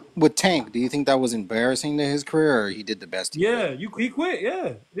the fight with Tank, do you think that was embarrassing to his career or he did the best he could? He quit.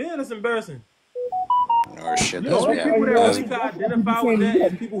 Yeah, that's embarrassing. Or shit. People that really can identify with that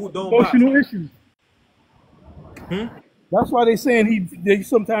is people who don't box. Emotional issues. That's why they saying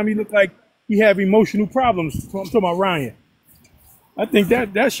sometimes he look like he have emotional problems. I'm talking about Ryan. I think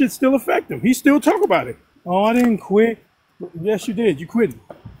that should still affect him. He still talk about it. Oh, I didn't quit. Yes, you did. You quit.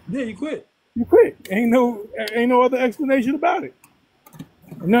 Yeah, you quit. You quit. Ain't no other explanation about it.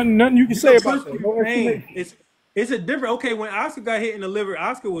 Nothing you can say about it. No explanation. It's a different. Okay, when Oscar got hit in the liver,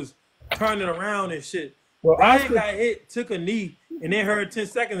 Oscar was turning around and shit. Well, Ryan got hit, took a knee, and then heard 10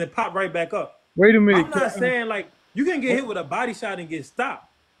 seconds and popped right back up. Wait a minute. I'm not saying like you can get hit with a body shot and get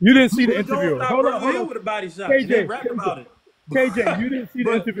stopped. You didn't see the interview. Hold on. With a body shot. KJ, rap about it. KJ, you didn't see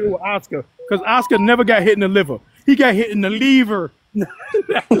the interview with Oscar because Oscar never got hit in the liver. He got hit in the lever.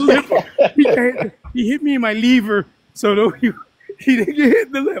 He hit me in my lever, so he didn't get hit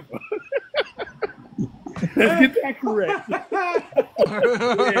in the liver. Let's get that correct.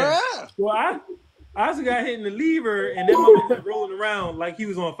 Yeah. Well, Oscar got hit in the lever, and then was rolling around like he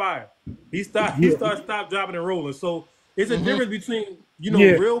was on fire. He stopped, dropping, and rolling. So it's a difference between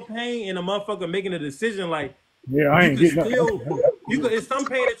real pain and a motherfucker making a decision like. Yeah, I ain't getting it's some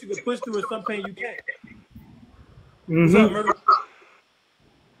pain that you can push through and some pain you can't. What's up, Murder?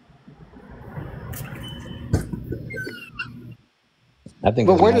 I think.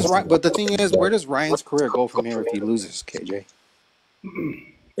 But the thing is, where does Ryan's career go from here if he loses, KJ?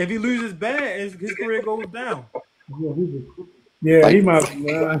 If he loses bad, his career goes down. Yeah, he might.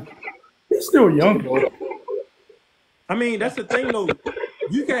 He's still young, though. I mean, that's the thing, though.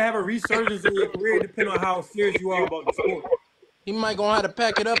 You can have a resurgence in your career depending on how serious you are about the sport. He might gonna have to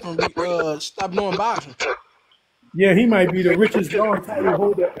pack it up and stop doing boxing. Yeah, he might be the richest non-title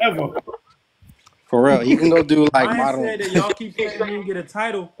holder ever. For real, he can go do like Ryan model. said that y'all keep saying he didn't get a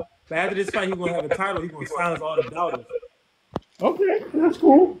title, but after this fight, he's gonna have a title. He's gonna silence all the doubters. Okay, that's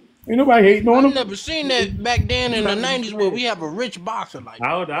cool. Ain't nobody hating I on him. never seen that back then in the 90s where we have a rich boxer like that.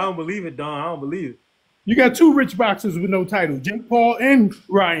 I don't believe it, Don. I don't believe it. You got two rich boxers with no title, Jake Paul and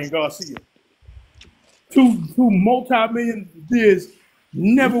Ryan Garcia. Two multi-million years,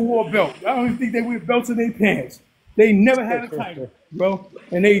 never wore a belt. I don't even think they wear belts in their pants. They never had a title, bro.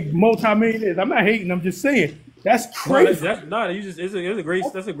 And they multi-millionaires. I'm not hating. I'm just saying that's crazy. That's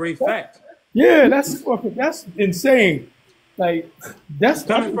a great fact. Yeah, that's insane. Like that's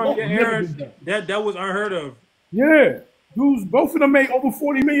Coming from your era, that was unheard of. Yeah, dudes, both of them made over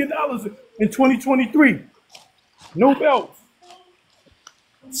 $40 million in 2023. No belts,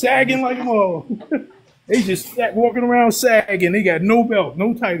 sagging like them all. They just walking around sagging. They got no belt,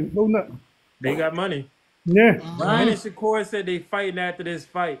 no title, no nothing. They got money. Yeah. Ryan and Shakur said they fighting after this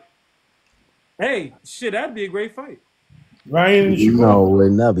fight. Hey, shit, that'd be a great fight. Ryan and Shakur. No,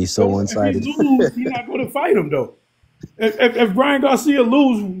 wouldn't that be so one-sided? If he lose, he's not going to fight him though. If Brian Garcia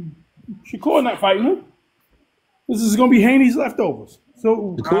lose, Shakur not fighting him. This is going to be Haney's leftovers.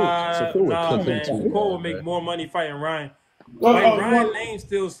 So Shakur will make more money fighting Ryan. Ryan's name's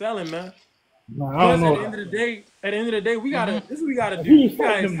still selling, man. I don't know. At the end of the day, we gotta. This is what we gotta do. We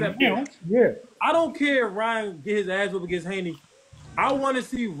gotta accept it. Yeah. I don't care if Ryan get his ass up against Haney. I want to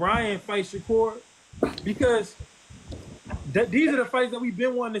see Ryan fight Shakur because these are the fights that we've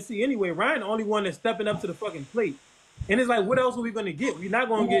been wanting to see anyway. Ryan the only one that's stepping up to the fucking plate. And it's like, what else are we gonna get? We're not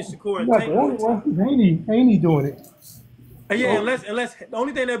gonna get Shakur and Tank. Haney doing it. Yeah, unless the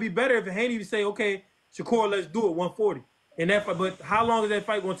only thing that'd be better if Haney would say, okay, Shakur, let's do it 140. And that fight, but how long is that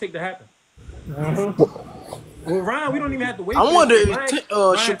fight gonna take to happen? Well, Ryan, we don't even have to wait. I wonder if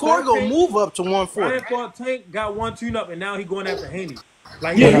Shakur gonna move up to 140. Ryan fought Tank, got 1 tune-up, and now he going after Haney.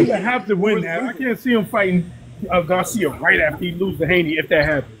 Like, yeah, he would have to win that. I can't see him fighting Garcia right after he loses to Haney if that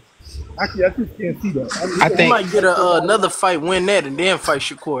happens. I just can't see that. I think he might get another fight, win that, and then fight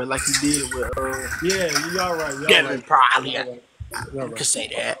Shakur like he did with. Yeah, y'all right. Devin probably. You could say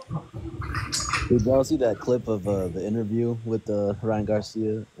that. Did y'all see that clip of the interview with Ryan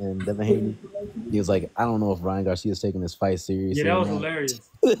Garcia and Devin Haney? He was like, I don't know if Ryan Garcia's taking this fight seriously. Yeah, that was hilarious.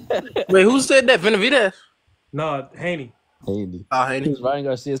 Wait, who said that? Benavidez? No, Haney. Haney. Oh, Haney. Because Ryan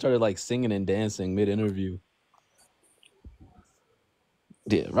Garcia started like singing and dancing mid-interview.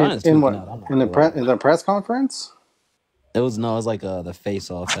 Yeah, Ryan's in what? In the press conference? It was like the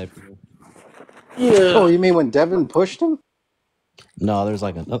face-off type of. Yeah. Oh, you mean when Devin pushed him? No, there's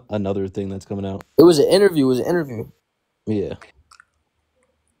like another thing that's coming out. It was an interview. Yeah.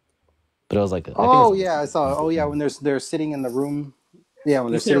 But I was like, I saw. Oh yeah, when they're sitting in the room. Yeah,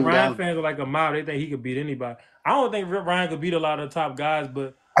 when they're sitting Ryan down. fans are like a mob. They think he could beat anybody. I don't think Ryan could beat a lot of the top guys,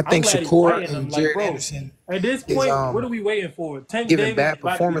 but I think Shakur and Jared Anderson. At this point, what are we waiting for? Tank Davis bad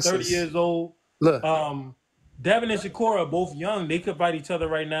about to be 30 years old. Look, Devin and Shakur are both young. They could fight each other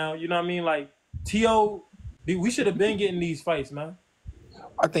right now. You know what I mean? Like T.O., we should have been getting these fights, man.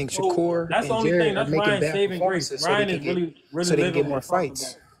 I think Shakur that's the and only Jared thing. That's are making Ryan's bad saving grace. performances Ryan is really so they can get more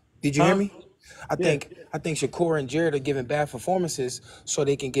fights. Did you hear me? I think Shakur and Jared are giving bad performances so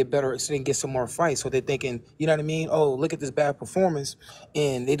they can get better, so they can get some more fights. So they're thinking, you know what I mean? Oh, look at this bad performance,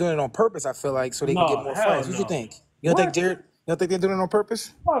 and they're doing it on purpose. I feel like so they can get more fights. What you think? You don't think Jared? You don't think they're doing it on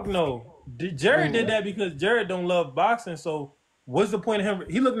purpose? Fuck no. Jared did that because Jared don't love boxing. So what's the point of him?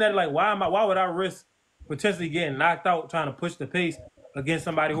 He looking at it like, why would I risk potentially getting knocked out trying to push the pace against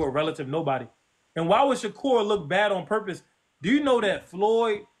somebody who are relative nobody? And why would Shakur look bad on purpose? Do you know that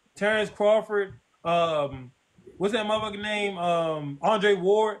Floyd, Terrence Crawford, what's that motherfucking name? Andre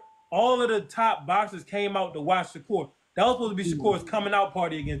Ward, all of the top boxers came out to watch Shakur. That was supposed to be Shakur's coming out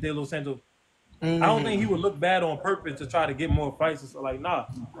party against De Los Santos. I don't think he would look bad on purpose to try to get more fights. So like, nah,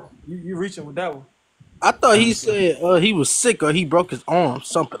 you reaching with that one. I thought he said he was sick or he broke his arm,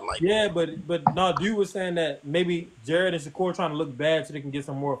 something like that. Yeah, but no, dude was saying that maybe Jared and Shakur trying to look bad so they can get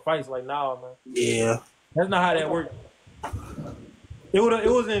some more fights. Like, nah, man. Yeah. That's not how that worked. It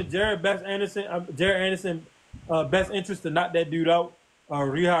was in Jared Anderson best interest to knock that dude out,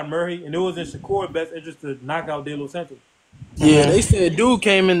 Riyad Murray, and it was in Shakur's best interest to knock out De Los Santos. Yeah, they said dude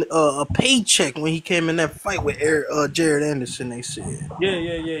came in a paycheck when he came in that fight with Jared Anderson. They said.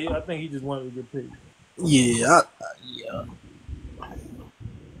 Yeah. I think he just wanted to get paid. Yeah.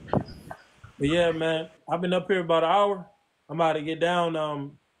 But yeah, man, I've been up here about an hour. I'm about to get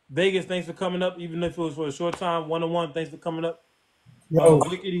down. Vegas, thanks for coming up, even if it was for a short time. 1-on-1, thanks for coming up.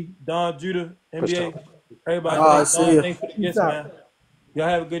 Wickedy, Don, Judah, NBA, everybody. Thanks for the gifts, man. Y'all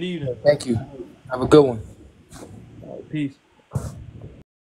have a good evening. Thank you. Have a good one. Peace.